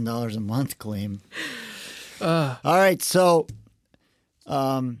 $1,000 a month gleam. All right, so,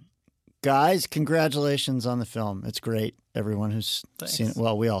 guys, congratulations on the film. It's great. Everyone who's seen it,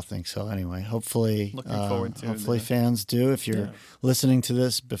 well, we all think so anyway. Hopefully, looking forward to hopefully fans do. If you're listening to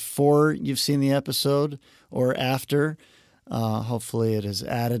this before you've seen the episode or after, hopefully it has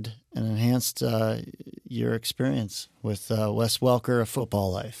added and enhanced your experience with Wes Welker, A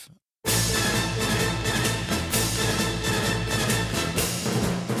Football Life.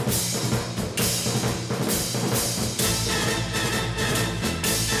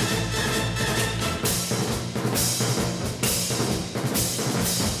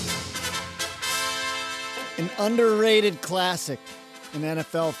 An underrated classic in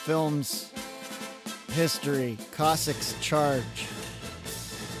NFL Films history, Cossack's Charge.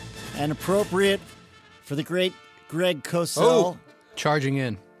 And appropriate for the great Greg Cosell. Oh, charging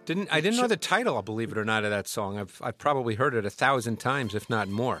in. I didn't know the title, believe it or not, of that song. I've probably heard it 1,000 times, if not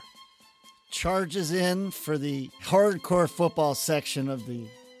more. Charges in for the hardcore football section of the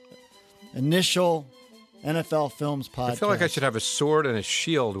initial NFL Films podcast. I feel like I should have a sword and a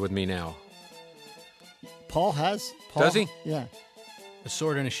shield with me now. Paul has. Does he? Yeah. A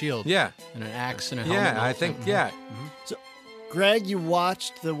sword and a shield. Yeah. And an axe and a helmet. Yeah, I think, yeah. Mm-hmm. So, Greg, you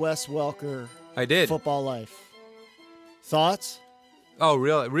watched the Wes Welker I did. Football Life. Thoughts? Oh,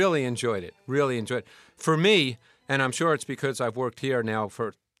 really enjoyed it. Really enjoyed it. For me, and I'm sure it's because I've worked here now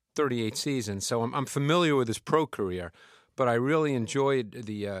for 38 seasons, so I'm familiar with his pro career, but I really enjoyed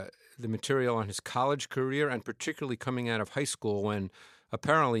the material on his college career, and particularly coming out of high school when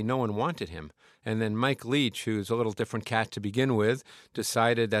apparently no one wanted him. And then Mike Leach, who's a little different cat to begin with,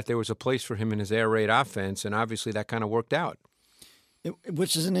 decided that there was a place for him in his air raid offense, and obviously that kind of worked out.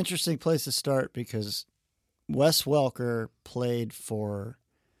 Which is an interesting place to start because Wes Welker played for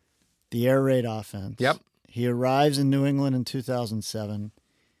the air raid offense. Yep. He arrives in New England in 2007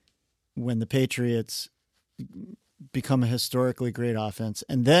 when the Patriots become a historically great offense,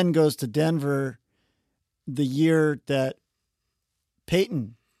 and then goes to Denver the year that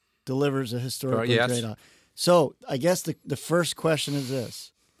Peyton delivers a historically yes. great. So I guess the first question is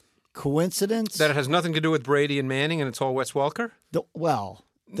this: coincidence that it has nothing to do with Brady and Manning, and it's all Wes Welker. Well,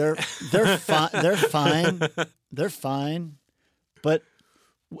 they're fine. They're fine. They're fine. But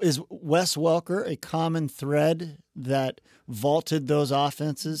is Wes Welker a common thread that vaulted those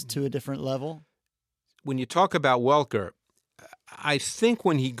offenses to a different level? When you talk about Welker, I think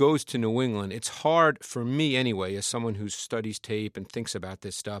when he goes to New England, it's hard for me anyway, as someone who studies tape and thinks about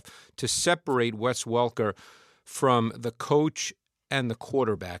this stuff, to separate Wes Welker from the coach and the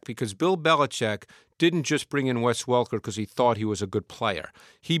quarterback, because Bill Belichick didn't just bring in Wes Welker because he thought he was a good player.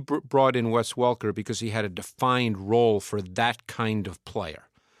 He brought in Wes Welker because he had a defined role for that kind of player.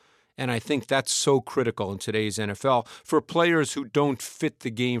 And I think that's so critical in today's NFL for players who don't fit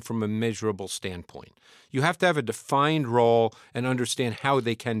the game from a measurable standpoint. You have to have a defined role and understand how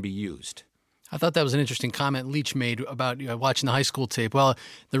they can be used. I thought that was an interesting comment Leach made about watching the high school tape. Well,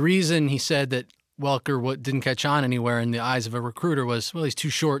 the reason he said that Welker didn't catch on anywhere in the eyes of a recruiter was, well, he's too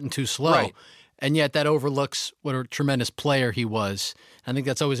short and too slow. Right. And yet that overlooks what a tremendous player he was. I think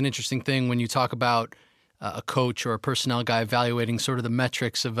that's always an interesting thing when you talk about a coach or a personnel guy evaluating sort of the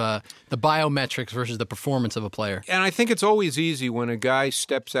metrics of the biometrics versus the performance of a player. And I think it's always easy when a guy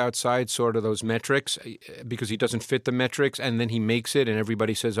steps outside sort of those metrics because he doesn't fit the metrics and then he makes it and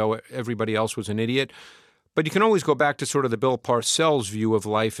everybody says, oh, everybody else was an idiot. But you can always go back to sort of the Bill Parcells view of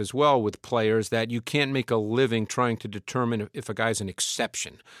life as well with players, that you can't make a living trying to determine if a guy's an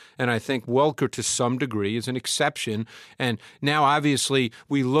exception. And I think Welker, to some degree, is an exception. And now, obviously,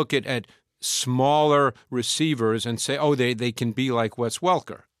 we look at smaller receivers and say, oh, they can be like Wes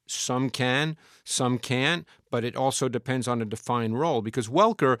Welker. Some can, some can't, but it also depends on a defined role, because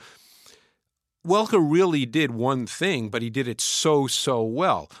Welker really did one thing, but he did it so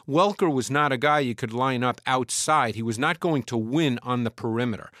well. Welker was not a guy you could line up outside. He was not going to win on the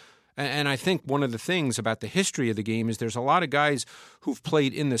perimeter. And I think one of the things about the history of the game is there's a lot of guys who've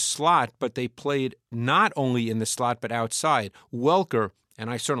played in the slot, but they played not only in the slot but outside. Welker, and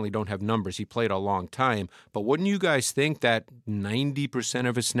I certainly don't have numbers, he played a long time, but wouldn't you guys think that 90%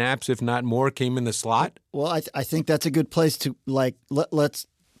 of his snaps, if not more, came in the slot? Well, I think that's a good place to, let's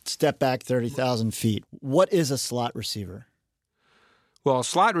step back 30,000 feet. What is a slot receiver? Well, a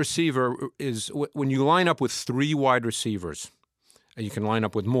slot receiver is when you line up with three wide receivers. You can line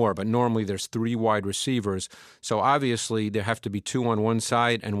up with more, but normally there's three wide receivers. So obviously there have to be two on one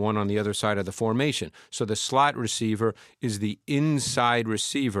side and one on the other side of the formation. So the slot receiver is the inside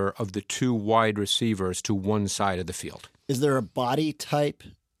receiver of the two wide receivers to one side of the field. Is there a body type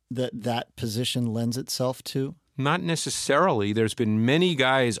that position lends itself to? Not necessarily. There's been many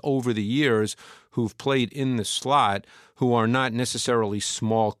guys over the years who've played in the slot who are not necessarily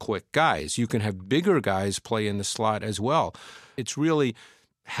small, quick guys. You can have bigger guys play in the slot as well. It's really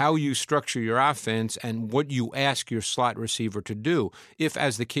how you structure your offense and what you ask your slot receiver to do. If,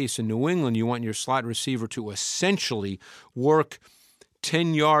 as the case in New England, you want your slot receiver to essentially work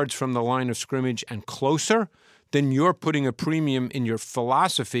 10 yards from the line of scrimmage and closer, then you're putting a premium in your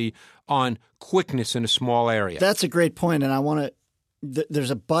philosophy on quickness in a small area. That's a great point, and I want to there's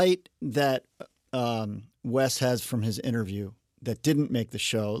a bite that Wes has from his interview that didn't make the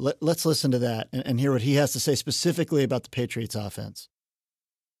show. Let's listen to that and hear what he has to say specifically about the Patriots offense.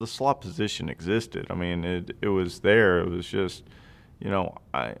 The slot position existed. I mean, it was there. It was just,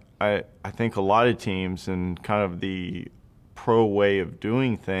 I think a lot of teams and kind of the pro way of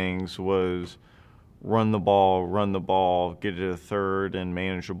doing things was run the ball, get it a third and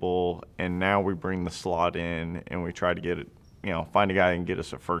manageable, and now we bring the slot in and we try to get it, find a guy and get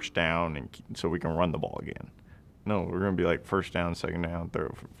us a first down and so we can run the ball again. No, we're going to be like first down, second down,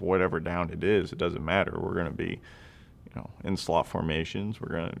 third, whatever down it is. It doesn't matter. We're going to be, in slot formations.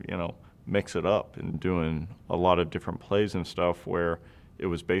 We're going to, mix it up and doing a lot of different plays and stuff where it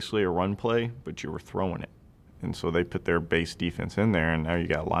was basically a run play, but you were throwing it. And so they put their base defense in there, and now you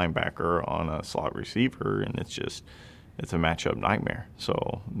got a linebacker on a slot receiver, and it's a matchup nightmare.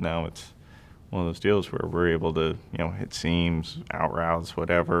 So now it's one of those deals where we're able to, hit seams, out routes,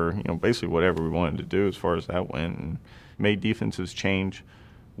 whatever, basically whatever we wanted to do as far as that went, and made defenses change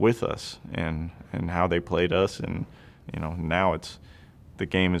with us and how they played us. And, now the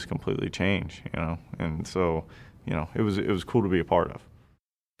game has completely changed, and so, it was cool to be a part of.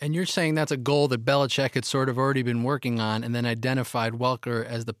 And you're saying that's a goal that Belichick had sort of already been working on and then identified Welker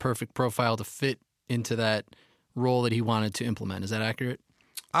as the perfect profile to fit into that role that he wanted to implement. Is that accurate?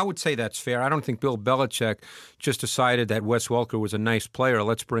 I would say that's fair. I don't think Bill Belichick just decided that Wes Welker was a nice player.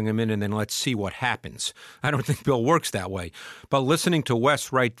 Let's bring him in and then let's see what happens. I don't think Bill works that way. But listening to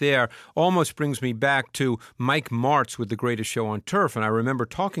Wes right there almost brings me back to Mike Martz with The Greatest Show on Turf. And I remember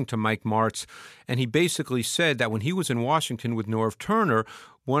talking to Mike Martz, and he basically said that when he was in Washington with Norv Turner,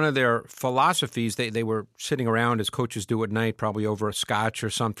 one of their philosophies, they were sitting around as coaches do at night, probably over a scotch or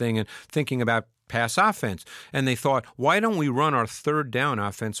something, and thinking about pass offense. And they thought, why don't we run our third down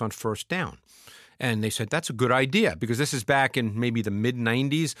offense on first down? And they said, that's a good idea, because this is back in maybe the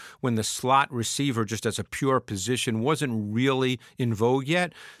mid-'90s when the slot receiver, just as a pure position, wasn't really in vogue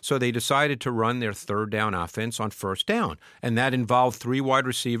yet. So they decided to run their third down offense on first down. And that involved 3 wide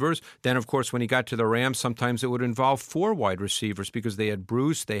receivers. Then, of course, when he got to the Rams, sometimes it would involve 4 wide receivers because they had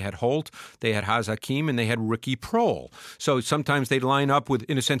Bruce, they had Holt, they had Haz Hakim, and they had Ricky Prohl. So sometimes they'd line up with,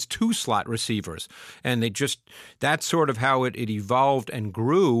 in a sense, 2 slot receivers. And that's sort of how it evolved and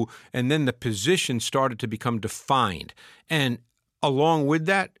grew. And then the position started to become defined. And along with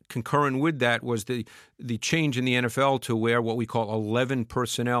that, concurrent with that, was the change in the NFL to where what we call 11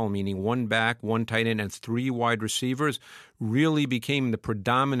 personnel, meaning 1 back, 1 tight end, and 3 wide receivers, really became the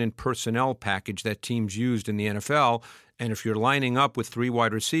predominant personnel package that teams used in the NFL. And if you're lining up with 3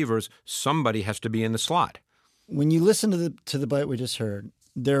 wide receivers, somebody has to be in the slot. When you listen to the bite we just heard,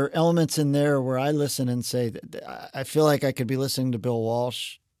 there are elements in there where I listen and say, I feel like I could be listening to Bill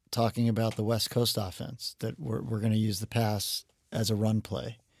Walsh talking about the West Coast offense, that we're going to use the pass as a run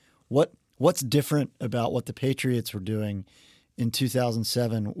play. What's different about what the Patriots were doing in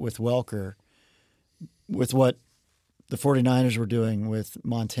 2007 with Welker, with what the 49ers were doing with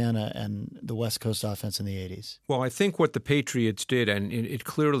Montana and the West Coast offense in the 80s? Well, I think what the Patriots did, and it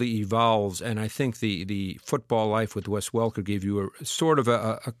clearly evolves, and I think the football life with Wes Welker gave you a sort of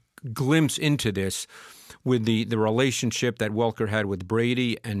a glimpse into this, with the relationship that Welker had with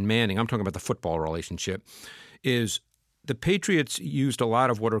Brady and Manning. I'm talking about the football relationship. Is the Patriots used a lot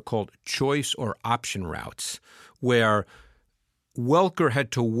of what are called choice or option routes, where Welker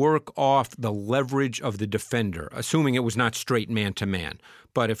had to work off the leverage of the defender, assuming it was not straight man-to-man.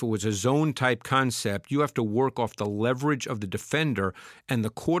 But if it was a zone-type concept, you have to work off the leverage of the defender, and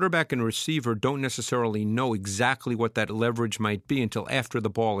the quarterback and receiver don't necessarily know exactly what that leverage might be until after the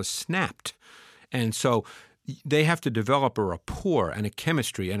ball is snapped. And so they have to develop a rapport and a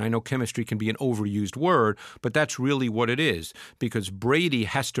chemistry. And I know chemistry can be an overused word, but that's really what it is, because Brady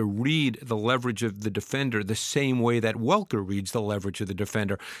has to read the leverage of the defender the same way that Welker reads the leverage of the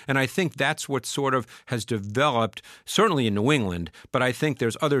defender. And I think that's what sort of has developed, certainly in New England, but I think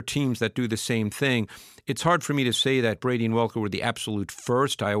there's other teams that do the same thing. It's hard for me to say that Brady and Welker were the absolute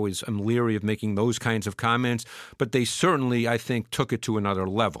first. I always am leery of making those kinds of comments, but they certainly, I think, took it to another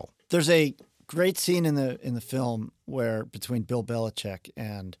level. There's a great scene in the film where between Bill Belichick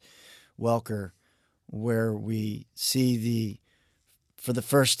and Welker, where we see for the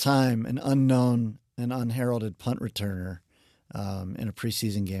first time an unknown and unheralded punt returner in a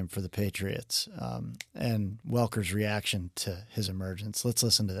preseason game for the Patriots, and Welker's reaction to his emergence. Let's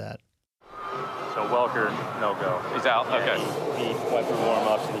listen to that. So Welker, no go. He's out. Okay. He went through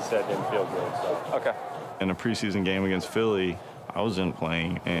warm-ups and he said didn't feel good. So. Okay. In a preseason game against Philly, I was in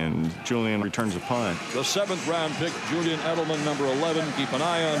playing, and Julian returns a punt. The 7th-round pick, Julian Edelman, number 11. Keep an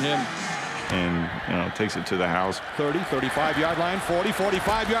eye on him. And, takes it to the house. 30, 35-yard line, 40,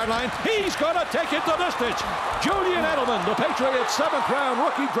 45-yard line. He's going to take it the distance. Julian Edelman, the Patriots' 7th-round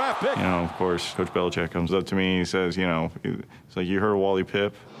rookie draft pick. Of course, Coach Belichick comes up to me and he says, it's like, you heard of Wally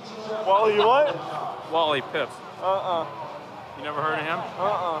Pipp? Wally, you what? Wally Pips. You never heard of him?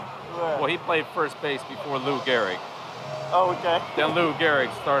 Well, he played first base before Lou Gehrig. Oh, okay. Then Lou Gehrig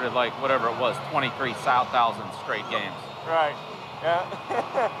started, 23,000 straight games. Right. Yeah.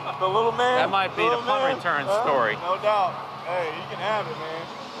 The little man. That might be the punt return story. No doubt. Hey, you can have it, man.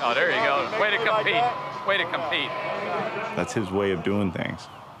 Oh, there you go. Way to compete. Way to compete. That's his way of doing things.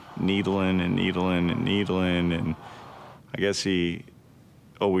 Needling and needling and needling. And I guess he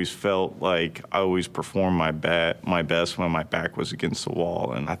always felt like I always performed my best when my back was against the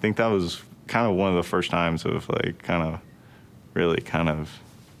wall. And I think that was kind of one of the first times of really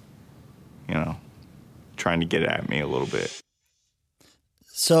trying to get at me a little bit.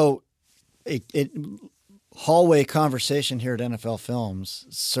 So hallway conversation here at NFL Films,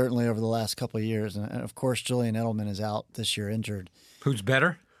 certainly over the last couple of years. And of course, Julian Edelman is out this year injured. Who's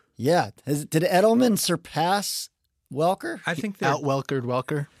better? Yeah. Did Edelman surpass Welker? I think they're out-Welkered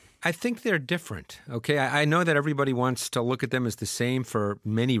Welker. I think they're different. Okay. I know that everybody wants to look at them as the same for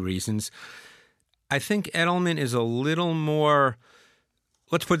many reasons. I think Edelman is a little more,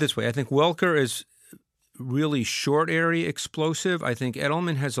 let's put it this way. I think Welker is really short area explosive. I think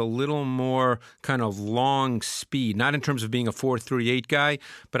Edelman has a little more kind of long speed, not in terms of being a 4.38 guy,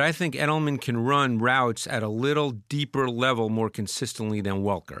 but I think Edelman can run routes at a little deeper level more consistently than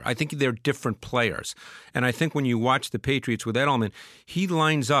Welker. I think they're different players. And I think when you watch the Patriots with Edelman, he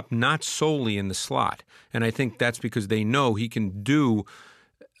lines up not solely in the slot. And I think that's because they know he can do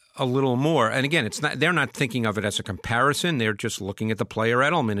a little more. And again, they're not thinking of it as a comparison. They're just looking at the player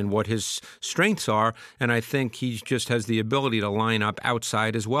Edelman and what his strengths are. And I think he just has the ability to line up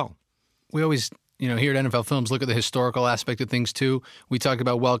outside as well. We always, here at NFL Films, look at the historical aspect of things too. We talked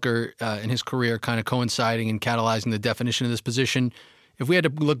about Welker and his career kind of coinciding and catalyzing the definition of this position. If we had to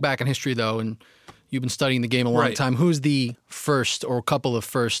look back in history, though, and you've been studying the game a long time, who's the first or a couple of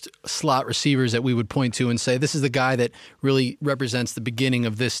first slot receivers that we would point to and say, this is the guy that really represents the beginning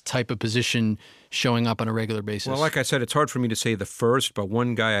of this type of position showing up on a regular basis? Well, like I said, it's hard for me to say the first, but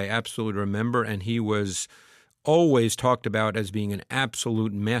one guy I absolutely remember, and he was always talked about as being an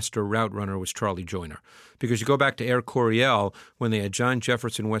absolute master route runner, was Charlie Joyner. Because you go back to Air Coryell when they had John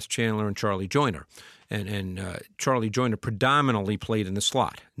Jefferson, Wes Chandler, and Charlie Joyner. And Charlie Joyner predominantly played in the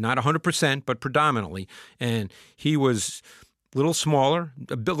slot. Not 100%, but predominantly. And he was a little smaller,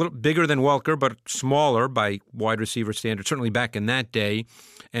 a little bigger than Welker, but smaller by wide receiver standards, certainly back in that day.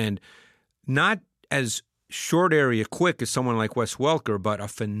 And not as short area quick as someone like Wes Welker, but a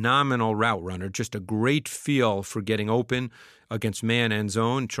phenomenal route runner, just a great feel for getting open against man and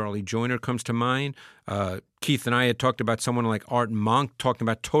zone. Charlie Joyner comes to mind. Keith and I had talked about someone like Art Monk, talking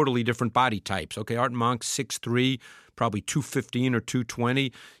about totally different body types. Okay, Art Monk, 6'3", probably 215 or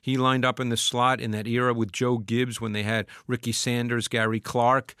 220. He lined up in the slot in that era with Joe Gibbs when they had Ricky Sanders, Gary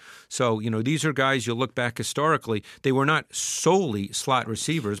Clark. So, these are guys you look back historically. They were not solely slot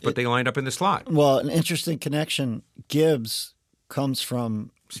receivers, but they lined up in the slot. Well, an interesting connection. Gibbs comes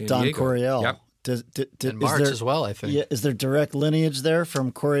from Don Coryell. Yep. And March as well, I think. Yeah, is there direct lineage there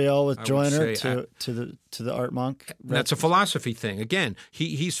from Coryell with Joyner to the Art Monk? That's a philosophy thing. Again,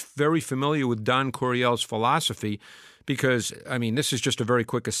 he's very familiar with Don Coryell's philosophy because, this is just a very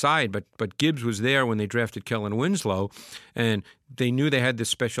quick aside, but Gibbs was there when they drafted Kellen Winslow, and they knew they had this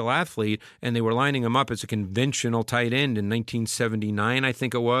special athlete, and they were lining him up as a conventional tight end in 1979, I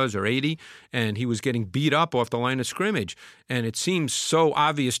think it was, or 80, and he was getting beat up off the line of scrimmage. And it seems so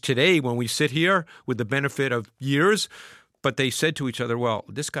obvious today when we sit here with the benefit of years, but they said to each other, well,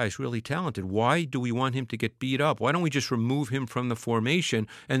 this guy's really talented. Why do we want him to get beat up? Why don't we just remove him from the formation?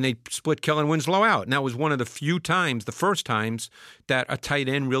 And they split Kellen Winslow out. And that was one of the few times, the first times, that a tight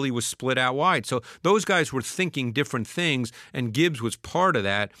end really was split out wide. So those guys were thinking different things, and Gibbs was part of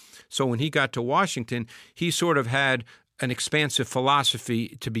that. So when he got to Washington, he sort of had an expansive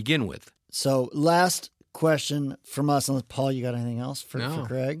philosophy to begin with. So last question from us. Unless, Paul, you got anything else for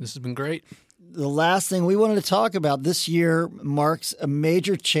Greg? This has been great. The last thing we wanted to talk about this year marks a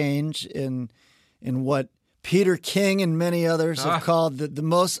major change in what Peter King and many others have called the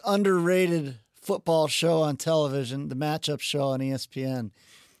most underrated football show on television, the matchup show on ESPN.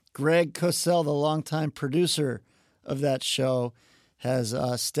 Greg Cosell, the longtime producer of that show, has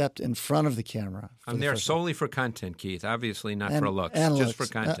stepped in front of the camera. I'm there solely for content, Keith. Obviously not for looks, just for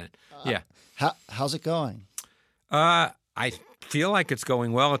content. How's it going? I feel like it's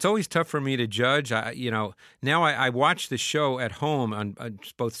going well. It's always tough for me to judge. Now I watch the show at home on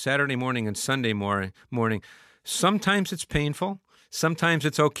both Saturday morning and Sunday morning. Sometimes it's painful. Sometimes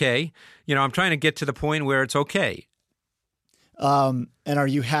it's okay. I'm trying to get to the point where it's okay. And are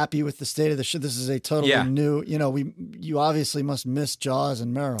you happy with the state of the show? This is a totally new, you obviously must miss Jaws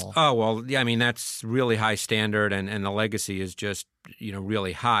and Merrill. Oh, well, yeah, that's really high standard, and the legacy is just,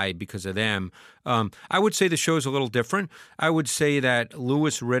 really high because of them. I would say the show's a little different. I would say that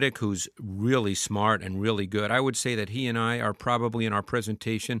Louis Riddick, who's really smart and really good, I would say that he and I are probably in our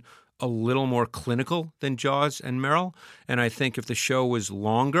presentation a little more clinical than Jaws and Merrill. And I think if the show was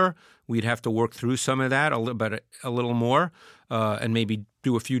longer, we'd have to work through some of that a little more and maybe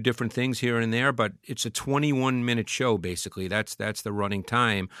do a few different things here and there. But it's a 21-minute show, basically. That's the running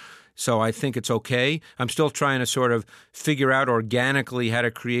time. So I think it's okay. I'm still trying to sort of figure out organically how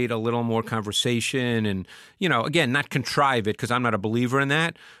to create a little more conversation and, again, not contrive it because I'm not a believer in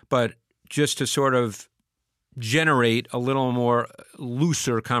that, but just to sort of generate a little more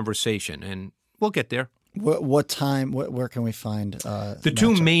looser conversation, and we'll get there. What time? Where can we find the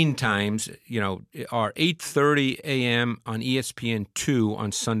two main times? Are 8:30 a.m. on ESPN2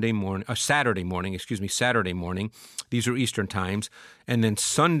 on Saturday morning. These are Eastern times, and then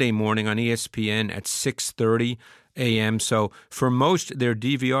Sunday morning on ESPN at 6:30 a.m. So for most, they're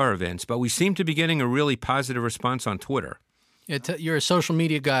DVR events, but we seem to be getting a really positive response on Twitter. Yeah, you're a social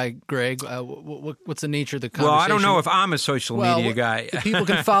media guy, Greg. What's the nature of the conversation? Well, I don't know if I'm a social media guy. People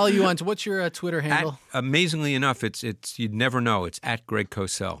can follow you on. What's your Twitter handle? Amazingly enough, it's you'd never know. It's at Greg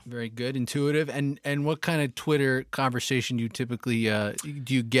Cosell. Very good, intuitive. And what kind of Twitter conversation do you typically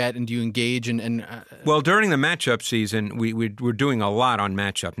do you get and do you engage in? Well, during the matchup season, we're doing a lot on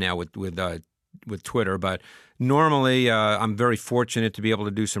matchup now with Twitter, but normally I'm very fortunate to be able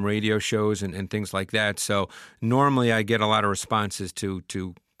to do some radio shows and things like that. So normally I get a lot of responses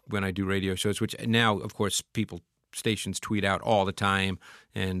to when I do radio shows, which now, of course, stations tweet out all the time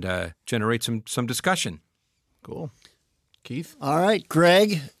and generate some discussion. Cool. Keith? All right,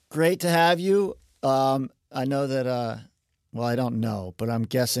 Greg, great to have you. I know that well, I don't know, but I'm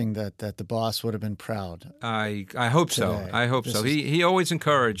guessing that the boss would have been proud. I hope today. so. I hope so. He always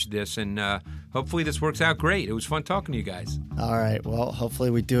encouraged this, and hopefully this works out great. It was fun talking to you guys. All right. Well, hopefully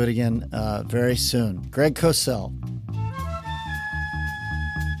we do it again very soon. Greg Cosell.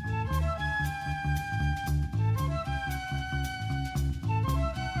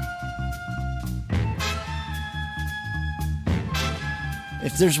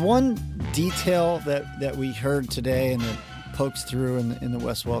 If there's one detail that we heard today and that pokes through in the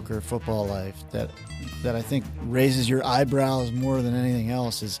Wes Welker football life that I think raises your eyebrows more than anything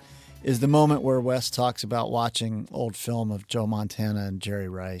else is the moment where Wes talks about watching old film of Joe Montana and Jerry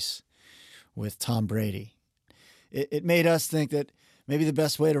Rice with Tom Brady. It made us think that maybe the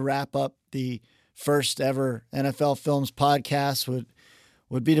best way to wrap up the first ever NFL Films podcast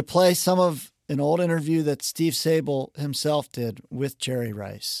would be to play some of an old interview that Steve Sabol himself did with Jerry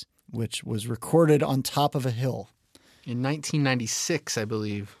Rice, which was recorded on top of a hill. In 1996, I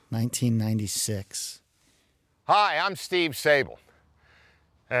believe. 1996. Hi, I'm Steve Sabol.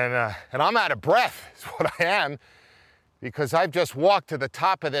 And I'm out of breath, is what I am, because I've just walked to the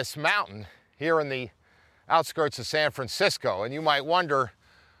top of this mountain here in the outskirts of San Francisco. And you might wonder,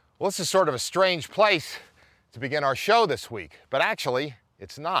 well, this is sort of a strange place to begin our show this week. But actually,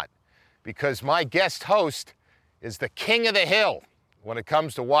 it's not, because my guest host is the king of the hill when it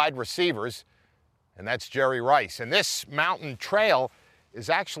comes to wide receivers, and that's Jerry Rice. And this mountain trail is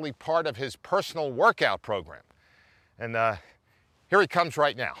actually part of his personal workout program. And here he comes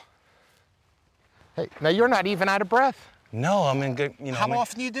right now. Hey, now you're not even out of breath. No, I'm in good, How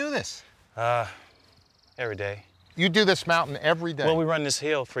often do you do this? Every day. You do this mountain every day? Well, we run this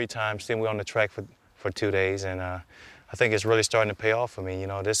hill 3 times, then we're on the track for 2 days, and I think it's really starting to pay off for me.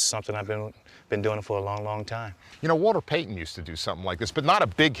 This is something I've been doing for a long, long time. Walter Payton used to do something like this, but not a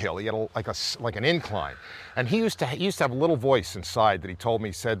big hill. He had like an incline, and he used to have a little voice inside that he told me.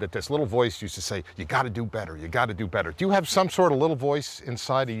 He said that this little voice used to say, "You got to do better. You got to do better." Do you have some sort of little voice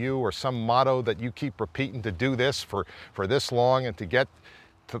inside of you, or some motto that you keep repeating to do this for this long and to get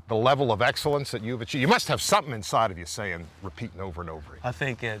to the level of excellence that you've achieved? You must have something inside of you saying, repeating over and over again. I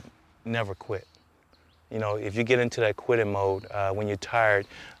think it never quit. If you get into that quitting mode, when you're tired,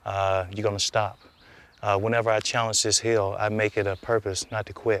 you're going to stop. Whenever I challenge this hill, I make it a purpose not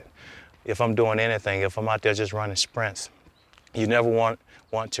to quit. If I'm doing anything, if I'm out there just running sprints, you never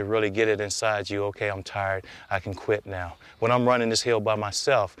want to really get it inside you, okay, I'm tired, I can quit now. When I'm running this hill by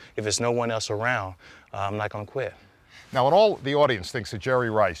myself, if there's no one else around, I'm not going to quit. Now, when all the audience thinks of Jerry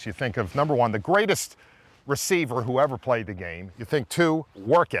Rice, you think of, number one, the greatest receiver who ever played the game. You think, 2,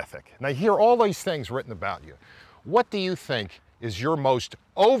 work ethic. Now, you hear all these things written about you. What do you think is your most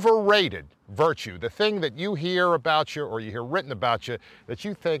overrated virtue, the thing that you hear about you or you hear written about you that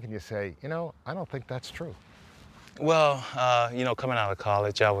you think and you say, I don't think that's true? Well, coming out of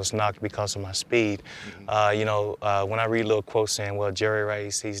college, I was knocked because of my speed. When I read little quotes saying, well, Jerry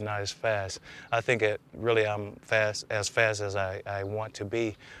Rice, he's not as fast, I think I'm fast as I want to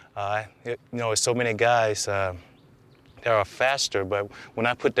be. There's so many guys that are faster, but when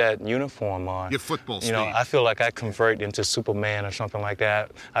I put that uniform on, your football speed, I feel like I convert into Superman or something like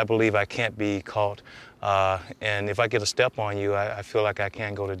that. I believe I can't be caught, and if I get a step on you, I feel like I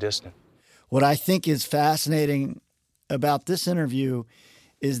can go the distance. What I think is fascinating about this interview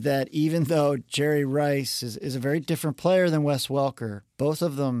is that even though Jerry Rice is a very different player than Wes Welker, both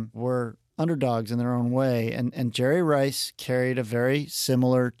of them were underdogs in their own way, and Jerry Rice carried a very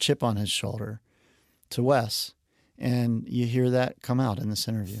similar chip on his shoulder to Wes, and you hear that come out in this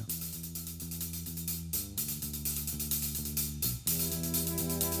interview.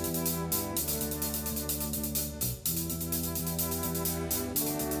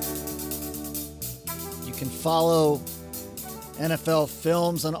 You can follow NFL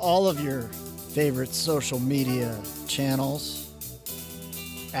Films on all of your favorite social media channels.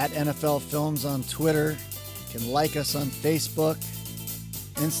 At NFL Films on Twitter. You can like us on Facebook,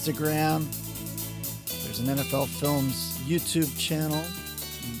 Instagram. There's an NFL Films YouTube channel,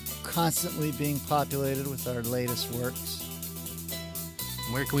 constantly being populated with our latest works.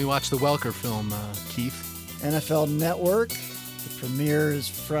 Where can we watch the Welker film, Keith? NFL Network. The premiere is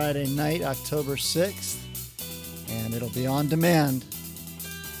Friday night, October 6th, and it'll be on demand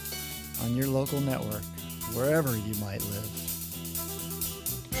on your local network, wherever you might live.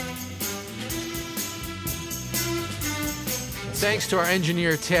 Thanks to our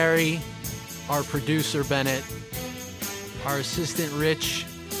engineer, Terry, our producer, Bennett, our assistant, Rich,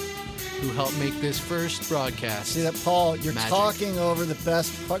 who helped make this first broadcast. See that, Paul? You're magic. Talking over the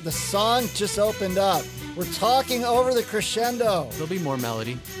best part. The song just opened up. We're talking over the crescendo. There'll be more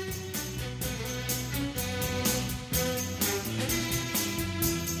melody.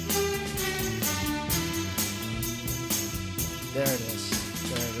 There it is.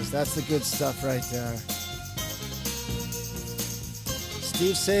 There it is. That's the good stuff right there.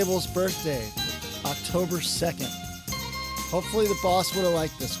 Steve Sable's birthday, October 2nd. Hopefully the boss would have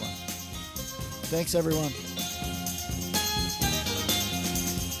liked this one. Thanks, everyone.